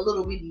picture is like a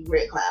little bitty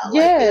red cloud.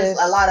 Yes.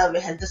 A lot of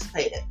it has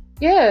dissipated.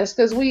 Yes,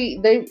 because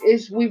we've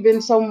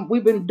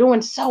been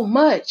doing so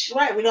much.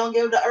 Right. We don't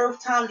give the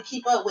earth time to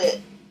keep up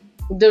with.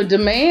 The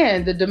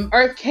demand,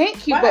 Earth can't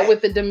keep up Right.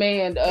 with the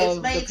demand It's of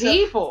the made to-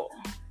 people.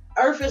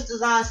 Earth is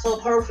designed so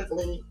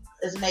perfectly.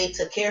 It's made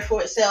to care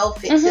for itself,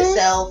 fix Mhm.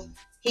 itself,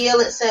 heal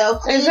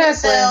itself, clean Exactly.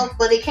 itself.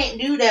 But it can't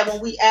do that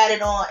when we add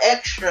it on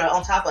extra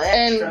on top of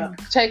extra.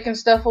 And taking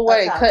stuff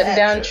away, That's cutting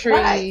down extra.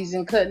 Right. trees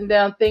and cutting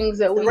down things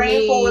that The we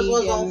rainforest need.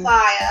 was on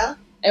fire.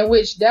 And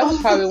which that was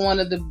probably one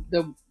of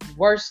the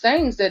worst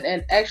things that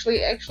and actually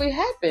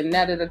happened.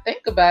 Now that I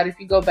think about it, if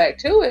you go back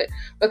to it,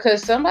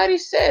 because somebody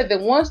said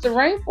that once the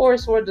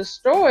rainforests were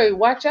destroyed,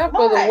 watch out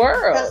for the Right.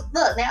 world. 'Cause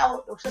look,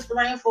 now since the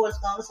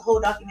rainforest gone, there's a whole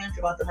documentary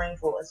about the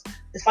rainforest.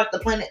 It's like the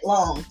planet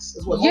lungs.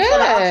 Is what most of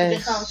the oxygen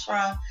Yes. comes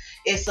from.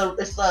 It's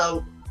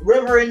a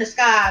river in the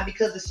sky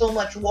because there's so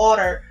much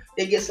water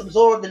that gets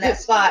absorbed in that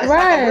spot. It's like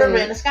Right. a river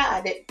in the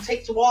sky that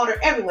takes water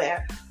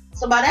everywhere.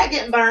 So by that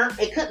getting burnt,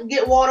 it couldn't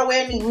get water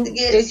where it needed to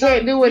get. It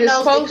can't do what it's It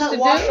supposed to couldn't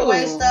wash do.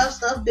 away stuff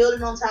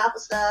building on top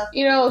of stuff.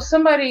 You know,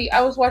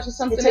 I was watching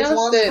something It takes else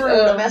one that screw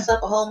to mess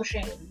up a whole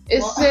machine.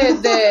 it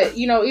said that,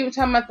 you know, even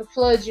talking about the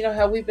floods, you know,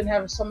 how we've been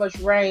having so much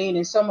rain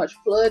and so much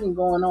flooding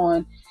going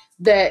on,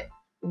 that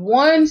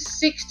one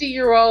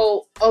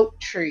 60-year-old oak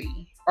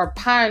tree or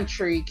pine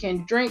tree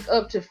can drink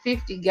up to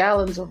 50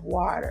 gallons of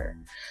water.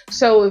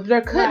 So if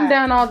they're cutting Right.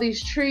 down all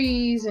these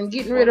trees and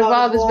getting Where rid of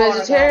all the this water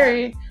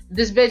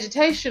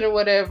vegetation or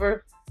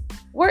whatever,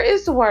 where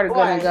is the water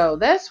going Right. to go?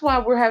 That's why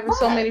we're having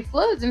so Right. many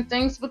floods and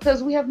things,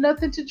 because we have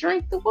nothing to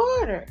drink the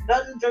water.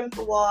 Nothing to drink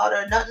the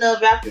water, nothing to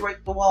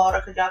evaporate the water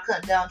because y'all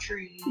cutting down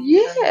trees.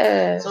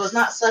 Yes. So it's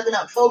not sucking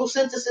up.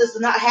 Photosynthesis is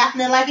not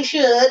happening like it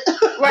should.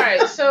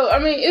 Right. So I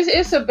mean,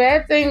 it's a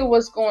bad thing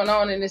what's going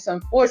on, and it's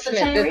unfortunate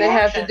chain that they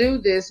have to reaction.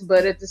 do this.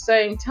 But at the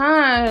same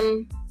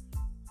time,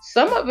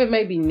 some of it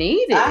may be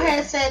needed. I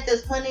had said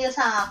this plenty of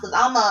times because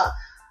I'm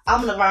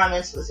an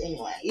environmentalist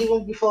anyway.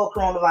 Even before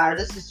coronavirus,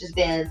 this has just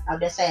been, I've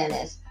been saying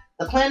this.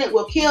 The planet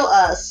will kill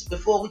us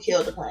before we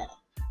kill the planet.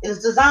 It is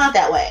designed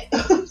that way.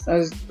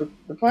 So the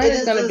It planet's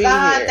is going to be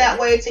designed here. that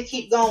way to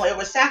keep going. It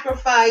would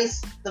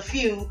sacrifice the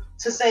few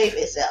to save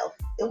itself.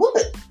 It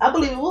would. I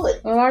believe it would.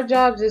 Well, our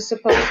job is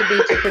supposed to be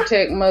to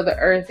protect Mother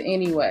Earth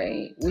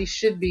anyway. We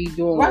should be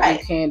doing what we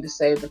Right. can to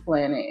save the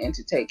planet and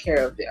to take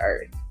care of the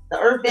Earth. The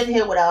Earth been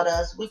here without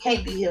us. We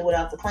can't be here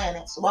without the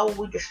planet. So why would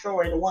we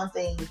destroy the one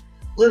thing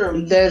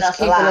literally That's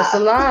keeping us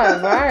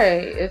alive, alive?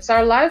 right? It's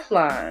our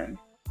lifeline.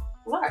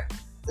 Right.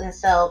 And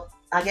so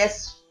I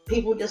guess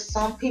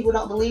some people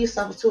don't believe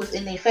something to us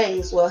in their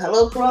face. Well,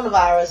 hello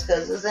coronavirus,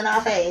 because it's in our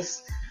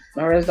face.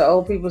 Or as the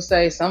old people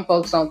say, some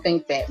folks don't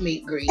think that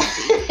meat greasy.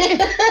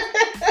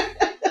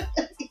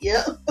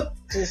 Yep.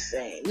 Just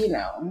saying, you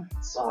know.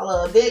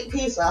 Swallow a big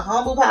piece of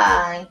humble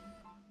pie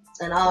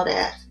and all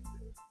that.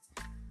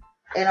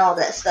 And all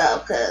that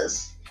stuff,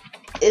 because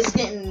it's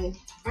getting,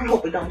 I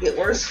hope it don't get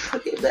worse before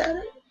it get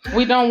better.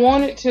 We don't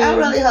want it to. I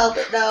really hope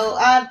it though.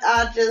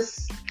 I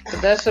just,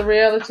 But that's the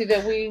reality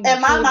that we in my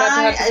truly about to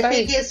mind, have to if it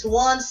face. gets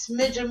one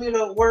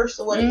smidgen worse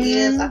than what it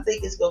is, I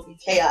think it's going to be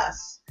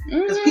chaos.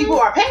 Because Mhm. people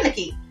are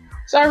panicky.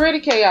 It's already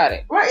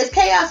chaotic. Right, it's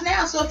chaos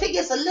now. So if it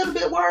gets a little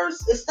bit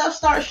worse, if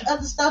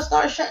other stuff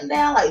starts shutting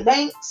down, like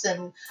banks,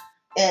 and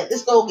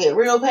it's gonna get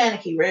real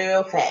panicky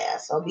real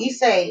fast. So be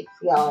safe,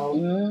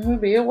 y'all.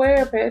 Be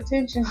aware. Pay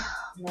attention.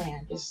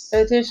 Man, just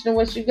Pay attention to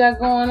what you got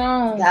going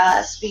on.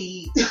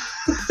 Godspeed.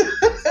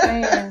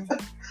 Man.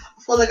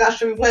 I feel like I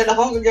should be playing the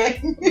Hunger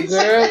Games.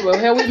 Girl, well,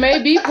 hell, we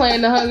may be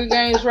playing the Hunger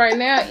Games right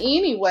now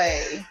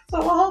anyway.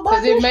 So I hope I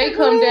Because it get may you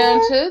come good. down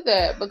to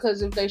that.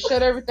 Because if they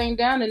shut everything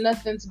down and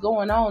nothing's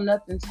going on,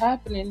 nothing's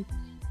happening,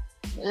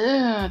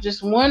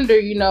 just wonder,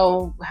 you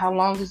know, how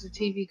long is the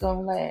TV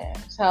gonna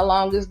last? How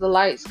long is the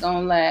lights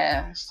gonna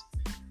last?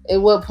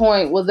 At what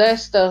point will that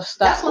stuff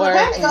stop That's when working?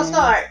 the panic gonna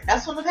start.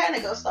 That's when the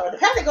panic gonna start. The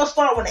panic gonna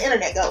start when the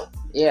internet go.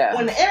 Yeah.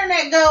 When the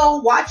internet go,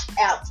 watch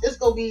out. It's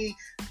gonna be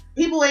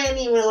people ain't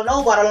even gonna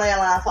know about a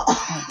landline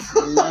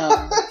phone.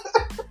 No.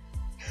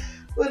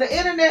 When the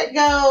internet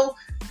go,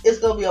 it's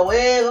gonna be a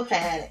wave of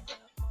panic.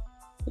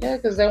 Yeah,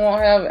 because they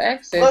won't have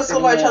access. Or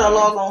somebody try to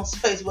anymore. log on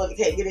Facebook and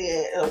can't get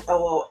in,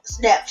 or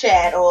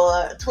Snapchat,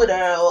 or Twitter,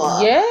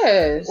 or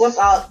Yes. what's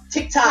all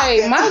TikTok.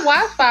 Hey, and- my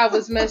Wi-Fi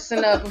was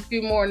messing up a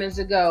few mornings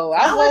ago.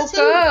 I I woke was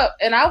too. up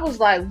and I was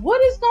like, "What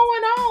is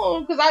going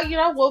on?" Because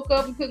I woke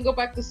up and couldn't go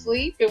back to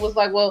sleep. It was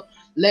like, well,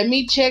 let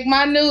me check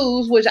my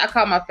news, which I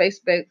call my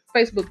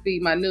Facebook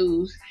feed my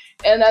news.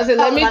 And I said,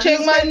 let me my check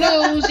my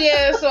newspaper. news.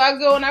 Yeah, so I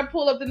go and I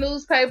pull up the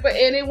newspaper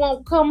and it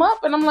won't come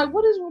up. And I'm like,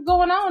 what is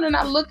going on? And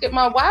I look at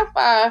my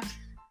Wi-Fi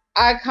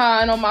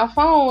icon on my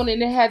phone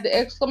and it had the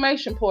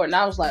exclamation point. And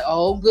I was like,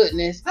 oh,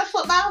 goodness. That's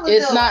what mine was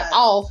It's doing. not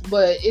off,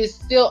 but it's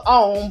still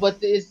on. But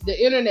the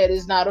internet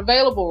is not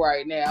available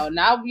right now.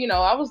 Now, you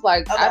know, I was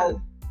like,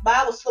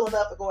 Mine was filling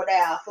up and going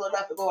down, filling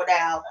up and going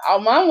down.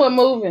 mine wasn't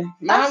moving.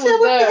 I Mine said, was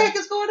what the there. heck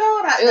is going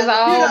on? It was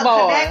all Connect,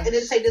 bars. and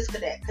then say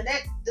disconnect,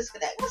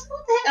 disconnect. What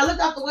the heck? I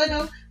looked out the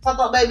window, so I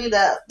thought maybe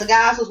the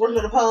guys was working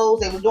on the poles.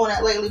 They were doing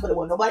that lately, but there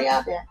wasn't nobody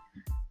out there.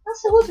 I I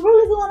said, what's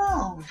really going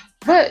on?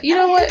 But you I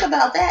know didn't what? think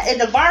about that.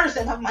 And the virus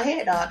didn't pop in my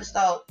head, though. I just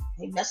thought,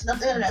 he messing up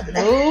the internet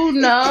today. Who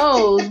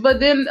knows? But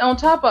then on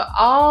top of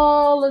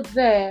all of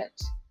that,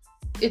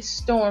 it's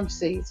storm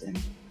season.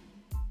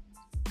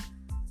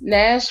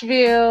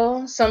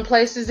 Nashville, some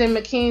places in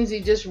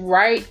McKenzie, just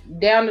right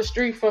down the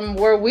street from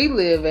where we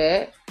live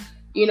at,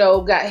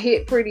 got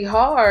hit pretty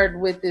hard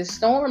with this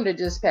storm that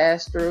just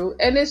passed through.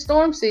 And it's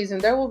storm season.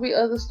 There will be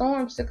other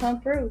storms to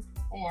come through.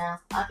 Yeah,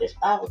 I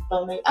was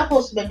donating. I'm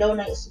supposed to be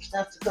donating some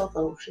stuff to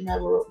Coco. She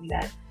never wrote me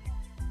back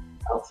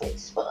on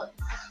Facebook.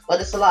 But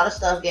it's a lot of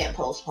stuff getting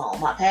postponed.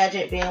 My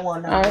pageant being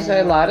one of them. I would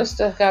say a lot of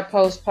stuff got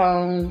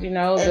postponed, And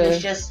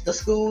it's just the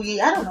school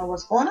year. I don't know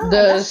what's going on.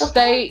 The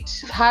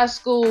state high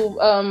school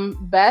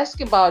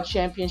basketball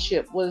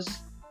championship was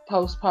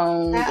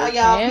postponed How or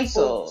y'all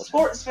canceled. people,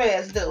 sports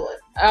fans do it?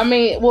 I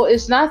mean, well,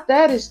 it's not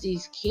that. It's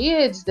these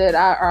kids that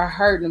are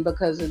hurting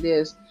because of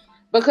this.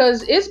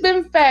 Because it's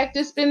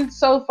been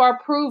so far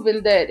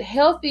proven that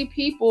healthy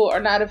people are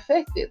not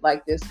affected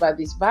like this by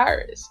this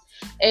virus.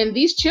 And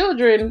these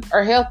children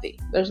are healthy.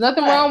 There's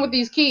nothing wrong with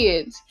these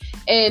kids.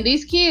 And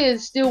these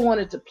kids still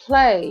wanted to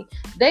play.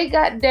 They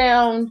got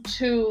down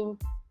to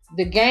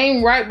the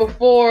game right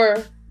before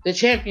the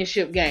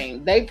championship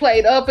game. They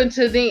played up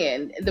until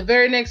then. The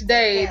very next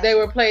day, they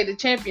were playing the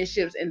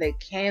championships and they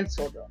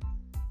canceled them.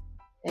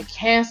 They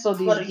canceled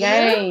these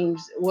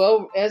games.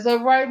 Well, as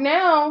of right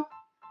now,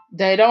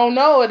 they don't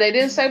know. They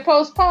didn't say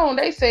postpone.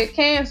 They said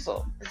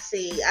cancel.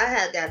 See, I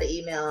had got an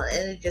email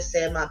and it just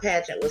said my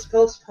pageant was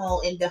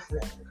postponed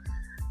indefinitely.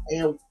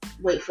 And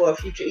wait for a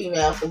future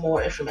email for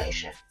more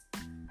information.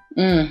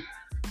 And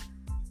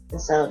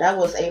so that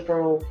was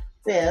April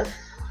 5th.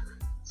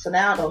 So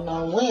now I don't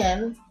know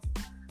when.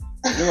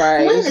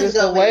 Right. When it's just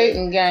a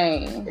waiting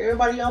game.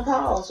 Everybody on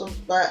pause.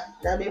 But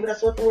maybe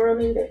that's what the world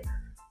needed.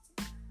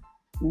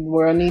 The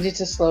world needed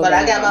to slow down. But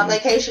I got my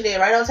vacation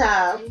in right on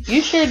time.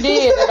 You sure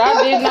did, but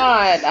I did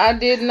not. I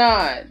did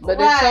not. But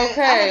it's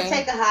okay. I had to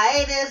take a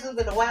hiatus. It's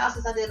been a while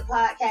since I did a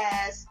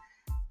podcast.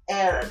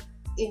 And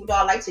even though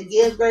I like to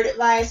give great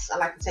advice, I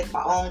like to take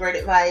my own great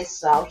advice.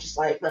 So I was just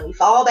like, let me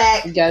fall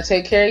back. You gotta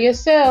take care of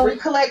yourself.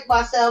 Recollect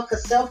myself,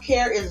 because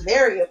self-care is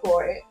very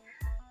important.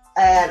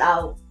 And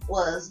I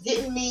was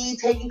getting me,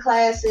 taking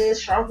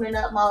classes, sharpening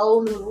up my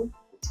old noodle,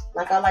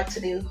 like I like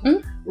to do,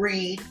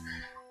 read.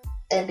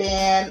 And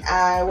then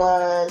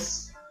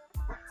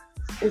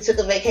we took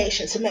a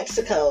vacation to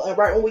Mexico. And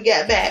right when we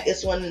got back,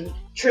 it's when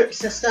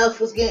trips and stuff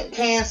was getting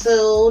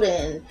canceled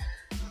and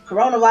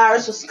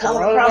coronavirus was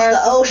coming across the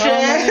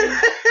ocean.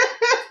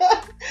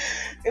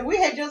 And we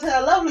had just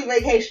had a lovely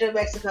vacation in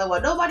Mexico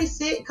where nobody's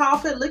sick,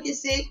 coughing, looking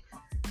sick.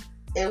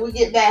 And we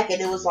get back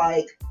and it was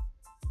like,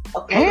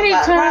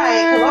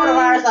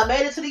 coronavirus. I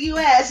made it to the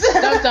U.S.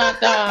 Dun, dun,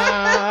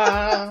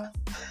 dun.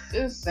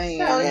 Just saying.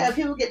 So yeah,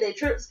 people get their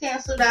trips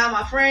canceled now.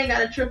 My friend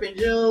got a trip in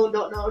June.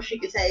 Don't know if she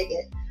can take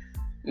it.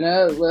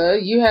 No, well,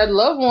 you had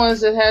loved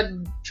ones that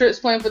had trips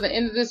planned for the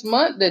end of this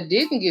month that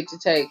didn't get to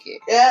take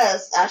it.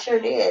 Yes, I sure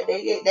did.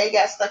 They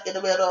got stuck in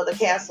the middle of the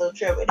canceled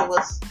trip, and it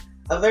was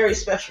a very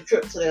special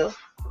trip to them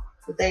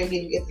that they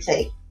didn't get to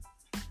take.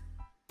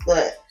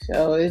 But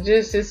so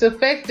it's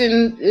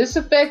affecting.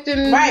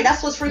 Right,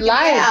 that's what's freaking me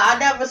life. out. I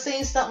never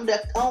seen something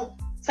that on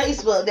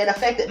Facebook that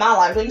affected my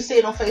life. When you see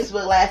it on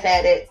Facebook, laugh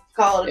at it,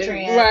 call it a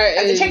trend. Right,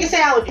 like the chicken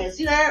sandwiches,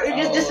 it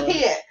just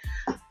disappeared.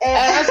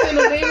 And I seen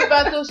a meme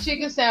about those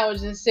chicken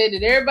sandwiches and said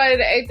that everybody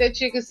that ate that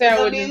chicken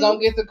sandwich is gonna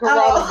get the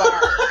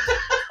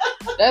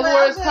coronavirus. That's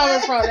where it's coming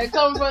from. They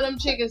come from them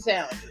chicken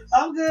sandwiches.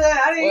 I'm good.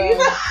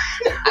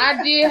 I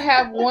did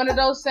have one of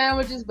those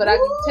sandwiches, but I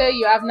can tell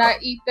you I've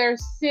not eaten there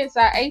since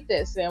I ate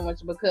that sandwich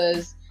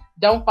because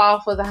don't fall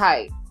for the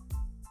hype.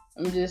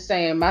 I'm just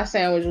saying my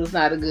sandwich was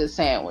not a good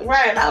sandwich.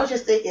 Right. I was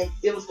just thinking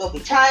it was going to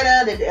be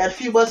China. Then in a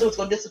few months it was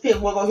going to disappear.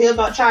 We're going to hear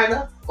about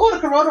China or the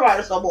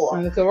coronavirus no more.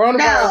 And the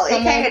coronavirus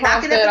it came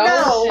knocking at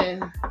the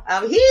door.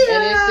 I'm here.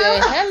 And it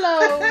said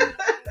hello.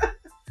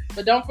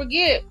 But don't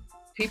forget,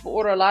 people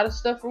order a lot of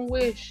stuff from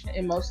Wish,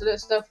 and most of that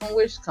stuff from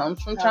Wish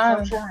comes from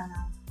China.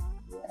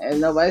 And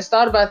nobody's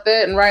thought about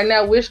that. And right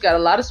now, Wish got a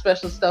lot of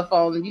special stuff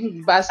on. You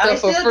can buy stuff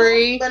for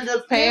free,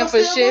 paying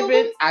for shipping.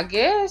 Moving? I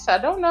guess. I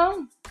don't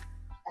know.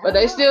 But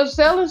they still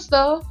selling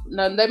stuff.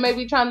 Now, they may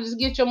be trying to just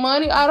get your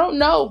money. I don't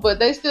know. But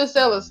they still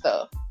selling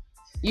stuff.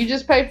 You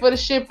just pay for the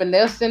shipping.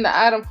 They'll send the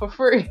item for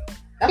free.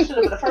 That should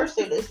have been the first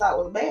thing they thought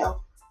was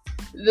mail.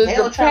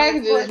 The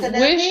packages,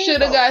 Wish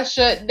should have got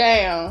shut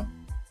down.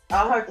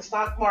 I heard the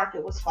stock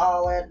market was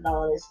falling and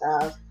all this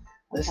stuff.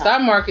 The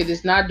stock market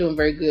is not doing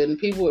very good, and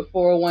people with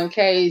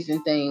 401ks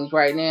and things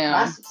right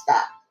now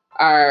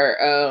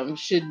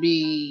should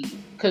be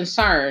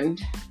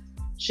concerned.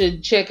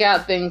 Should check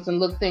out things and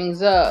look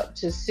things up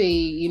to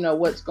see,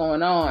 what's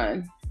going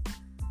on.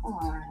 All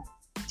right,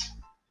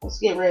 let's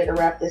get ready to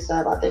wrap this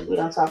up. I think we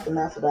don't talk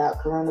enough about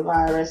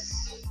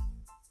coronavirus.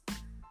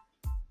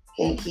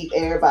 Can't keep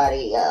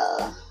everybody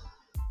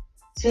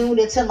tuned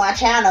into my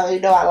channel,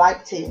 even though I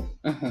like to.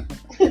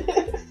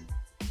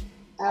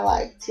 I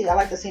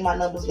like to see my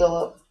numbers go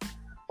up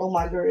on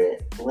my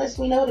grid. It lets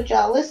me know that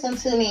y'all listen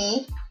to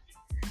me.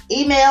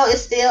 Email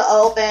is still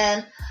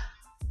open.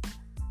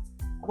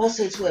 I'm going to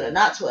say Twitter,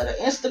 not Twitter.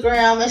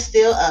 Instagram is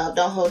still up.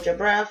 Don't hold your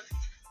breath.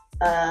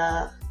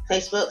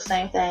 Facebook,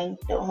 same thing.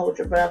 Don't hold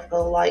your breath.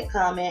 Go like,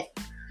 comment.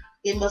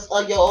 Give us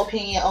your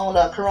opinion on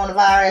the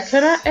coronavirus.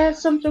 Can I add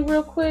something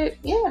real quick?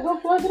 Yeah, go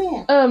plug it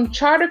in.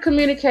 Charter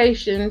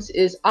Communications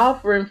is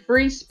offering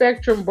free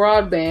Spectrum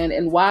broadband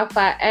and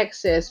Wi-Fi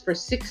access for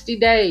 60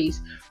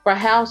 days for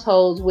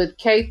households with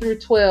K through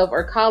 12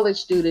 or college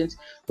students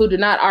who do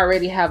not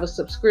already have a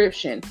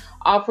subscription.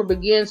 Offer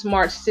begins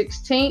March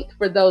 16th.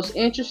 For those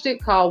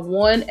interested, call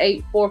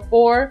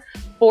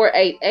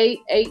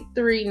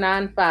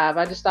 1-844-488-8395.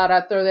 I just thought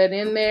I'd throw that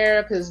in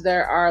there because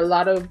there are a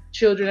lot of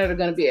children that are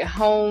going to be at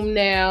home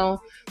now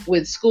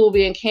with school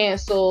being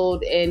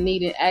canceled and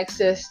needing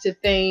access to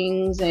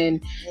things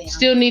and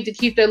still need to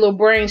keep their little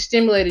brain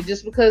stimulated.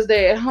 Just because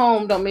they're at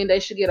home don't mean they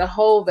should get a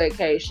whole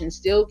vacation.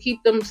 Still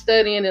keep them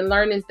studying and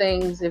learning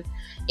things. If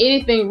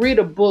anything, read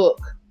a book.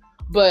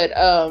 But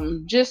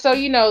just so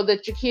you know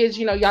that your kids,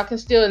 y'all can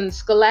still in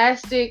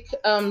Scholastic,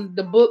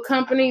 the book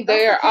company,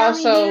 they are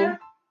also...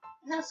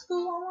 Have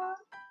school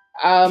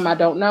online? I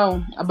don't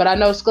know, but I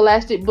know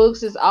Scholastic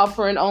Books is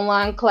offering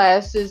online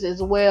classes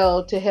as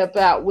well to help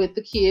out with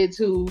the kids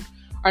who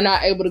are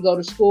not able to go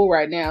to school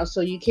right now.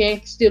 So you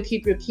can still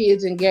keep your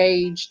kids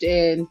engaged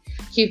and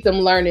keep them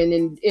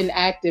learning and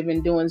active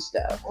and doing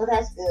stuff. Well,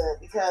 that's good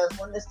because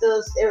when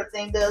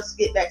everything does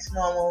get back to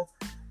normal,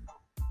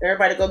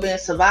 everybody gonna be in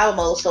survival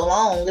mode so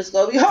long, it's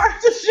gonna be hard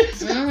to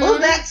just go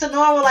back to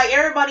normal. Like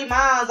everybody's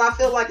minds, I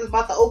feel like it's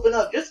about to open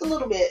up just a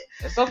little bit.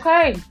 It's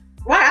okay.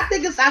 Right, I kind of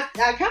think it's a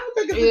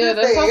good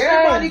thing. Okay.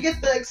 Everybody gets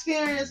to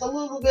experience a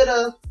little bit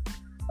of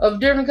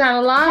different kind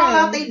of life. Call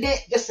out they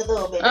dent just a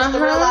little bit, just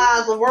to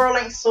realize the world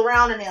ain't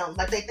surrounding them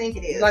like they think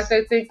it is. Like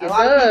they think it does. A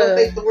lot of people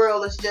think the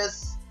world is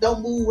just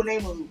don't move when they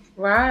move.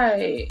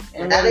 Right.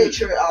 And that ain't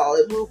true at all.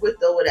 It moves with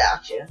or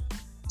without you.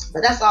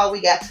 But that's all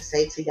we got to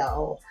say to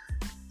y'all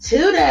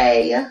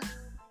today.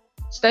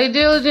 Stay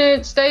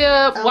diligent. Stay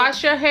up.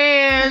 Wash your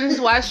hands.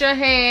 Wash your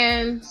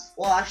hands.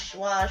 Wash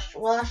your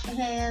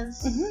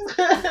hands.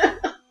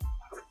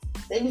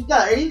 There you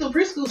go. These are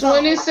preschool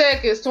songs.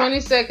 20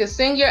 seconds.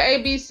 Sing your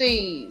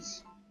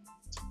ABCs.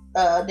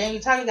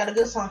 Daniel Tiger got a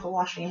good song for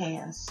washing your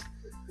hands.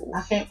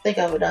 I can't think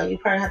of it though. You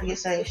probably have to get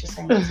Sage to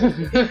sing it.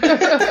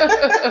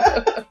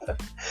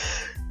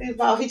 He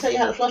tell you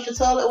how to flush your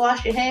toilet,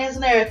 wash your hands,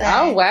 and everything.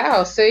 Oh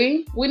wow!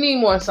 See, we need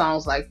more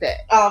songs like that.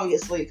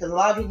 Obviously, because a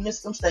lot of people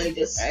miss them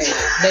stages. Hey,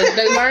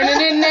 they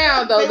learning it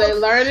now, though. They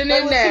learning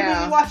it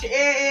now. You watch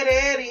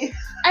Eddie.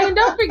 And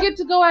don't forget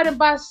to go out and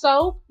buy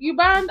soap. You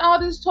buying all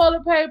this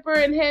toilet paper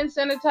and hand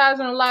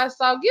sanitizer and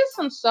Lysol. Get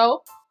some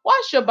soap.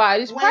 Wash your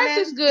bodies.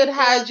 Practice good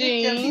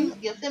hygiene.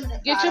 Get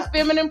your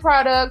feminine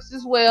products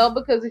as well,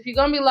 because if you're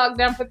going to be locked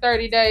down for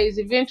 30 days,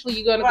 eventually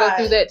you're going to go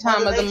through that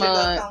time of the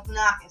month.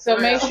 So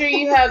make sure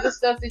you have the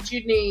stuff that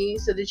you need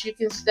so that you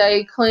can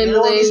stay cleanly. You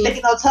don't want to be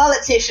sticking no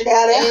toilet tissue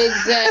down there.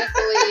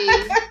 Exactly.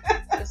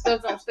 The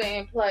stuff don't stay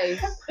in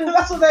place.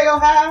 That's what they're going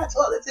to have,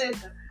 toilet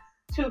tissue.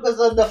 Too, because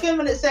the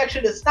feminine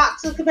section is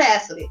stocked to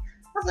capacity.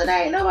 I said,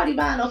 there ain't nobody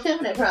buying no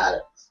feminine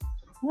products.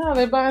 No,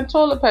 they're buying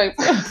toilet paper.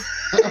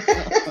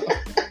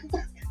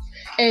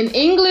 And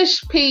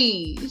English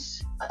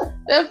peas.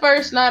 That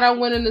first night I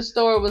went in the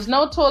store, it was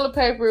no toilet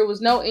paper, it was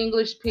no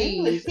English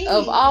peas.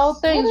 Of all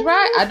things,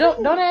 right?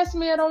 Don't ask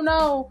me, I don't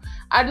know.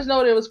 I just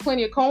know there was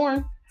plenty of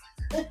corn.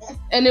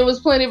 And there was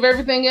plenty of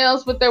everything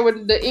else, but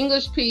the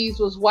English peas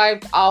was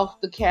wiped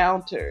off the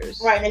counters.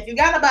 Right, and if you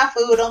gotta buy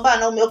food, don't buy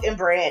no milk and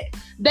bread.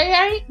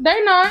 They're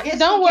not.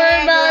 Don't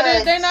worry about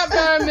it. They're not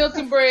buying milk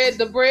and bread.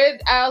 The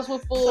bread aisles were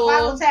full.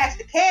 Survival tax,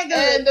 the canned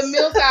goods. And the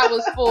milk aisle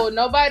was full.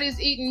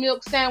 Nobody's eating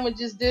milk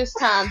sandwiches this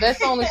time.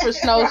 That's only for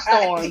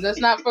snowstorms. Right.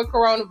 That's not for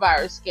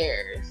coronavirus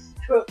scares.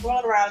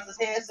 Coronavirus is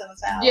hand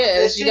sanitizer.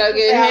 Yes, you gotta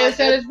get hand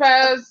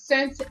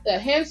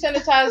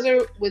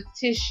sanitizer with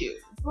tissue.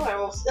 Right,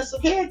 well, that's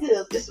some canned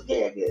goods. Get some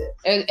canned goods.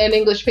 And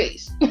English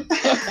peas.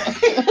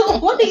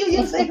 What do you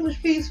use English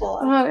peas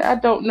for? I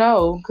don't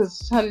know,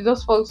 because, honey,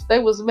 those folks, they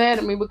was mad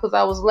at me because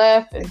I was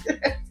laughing.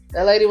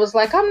 The lady was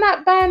like, I'm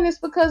not buying this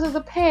because of the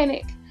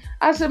panic.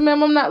 I said,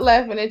 ma'am, I'm not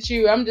laughing at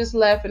you. I'm just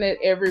laughing at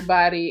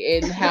everybody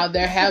and how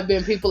there have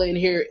been people in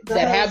here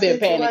that have been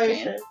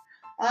panicking.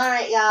 All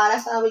right, y'all.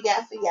 That's all we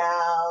got for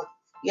y'all.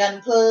 You got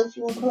any plugs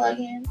you want to plug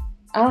in?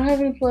 I don't have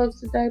any plugs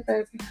today,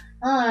 baby.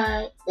 All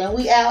right. Then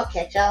we out.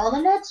 Catch y'all on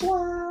the next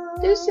one.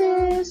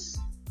 Deuces.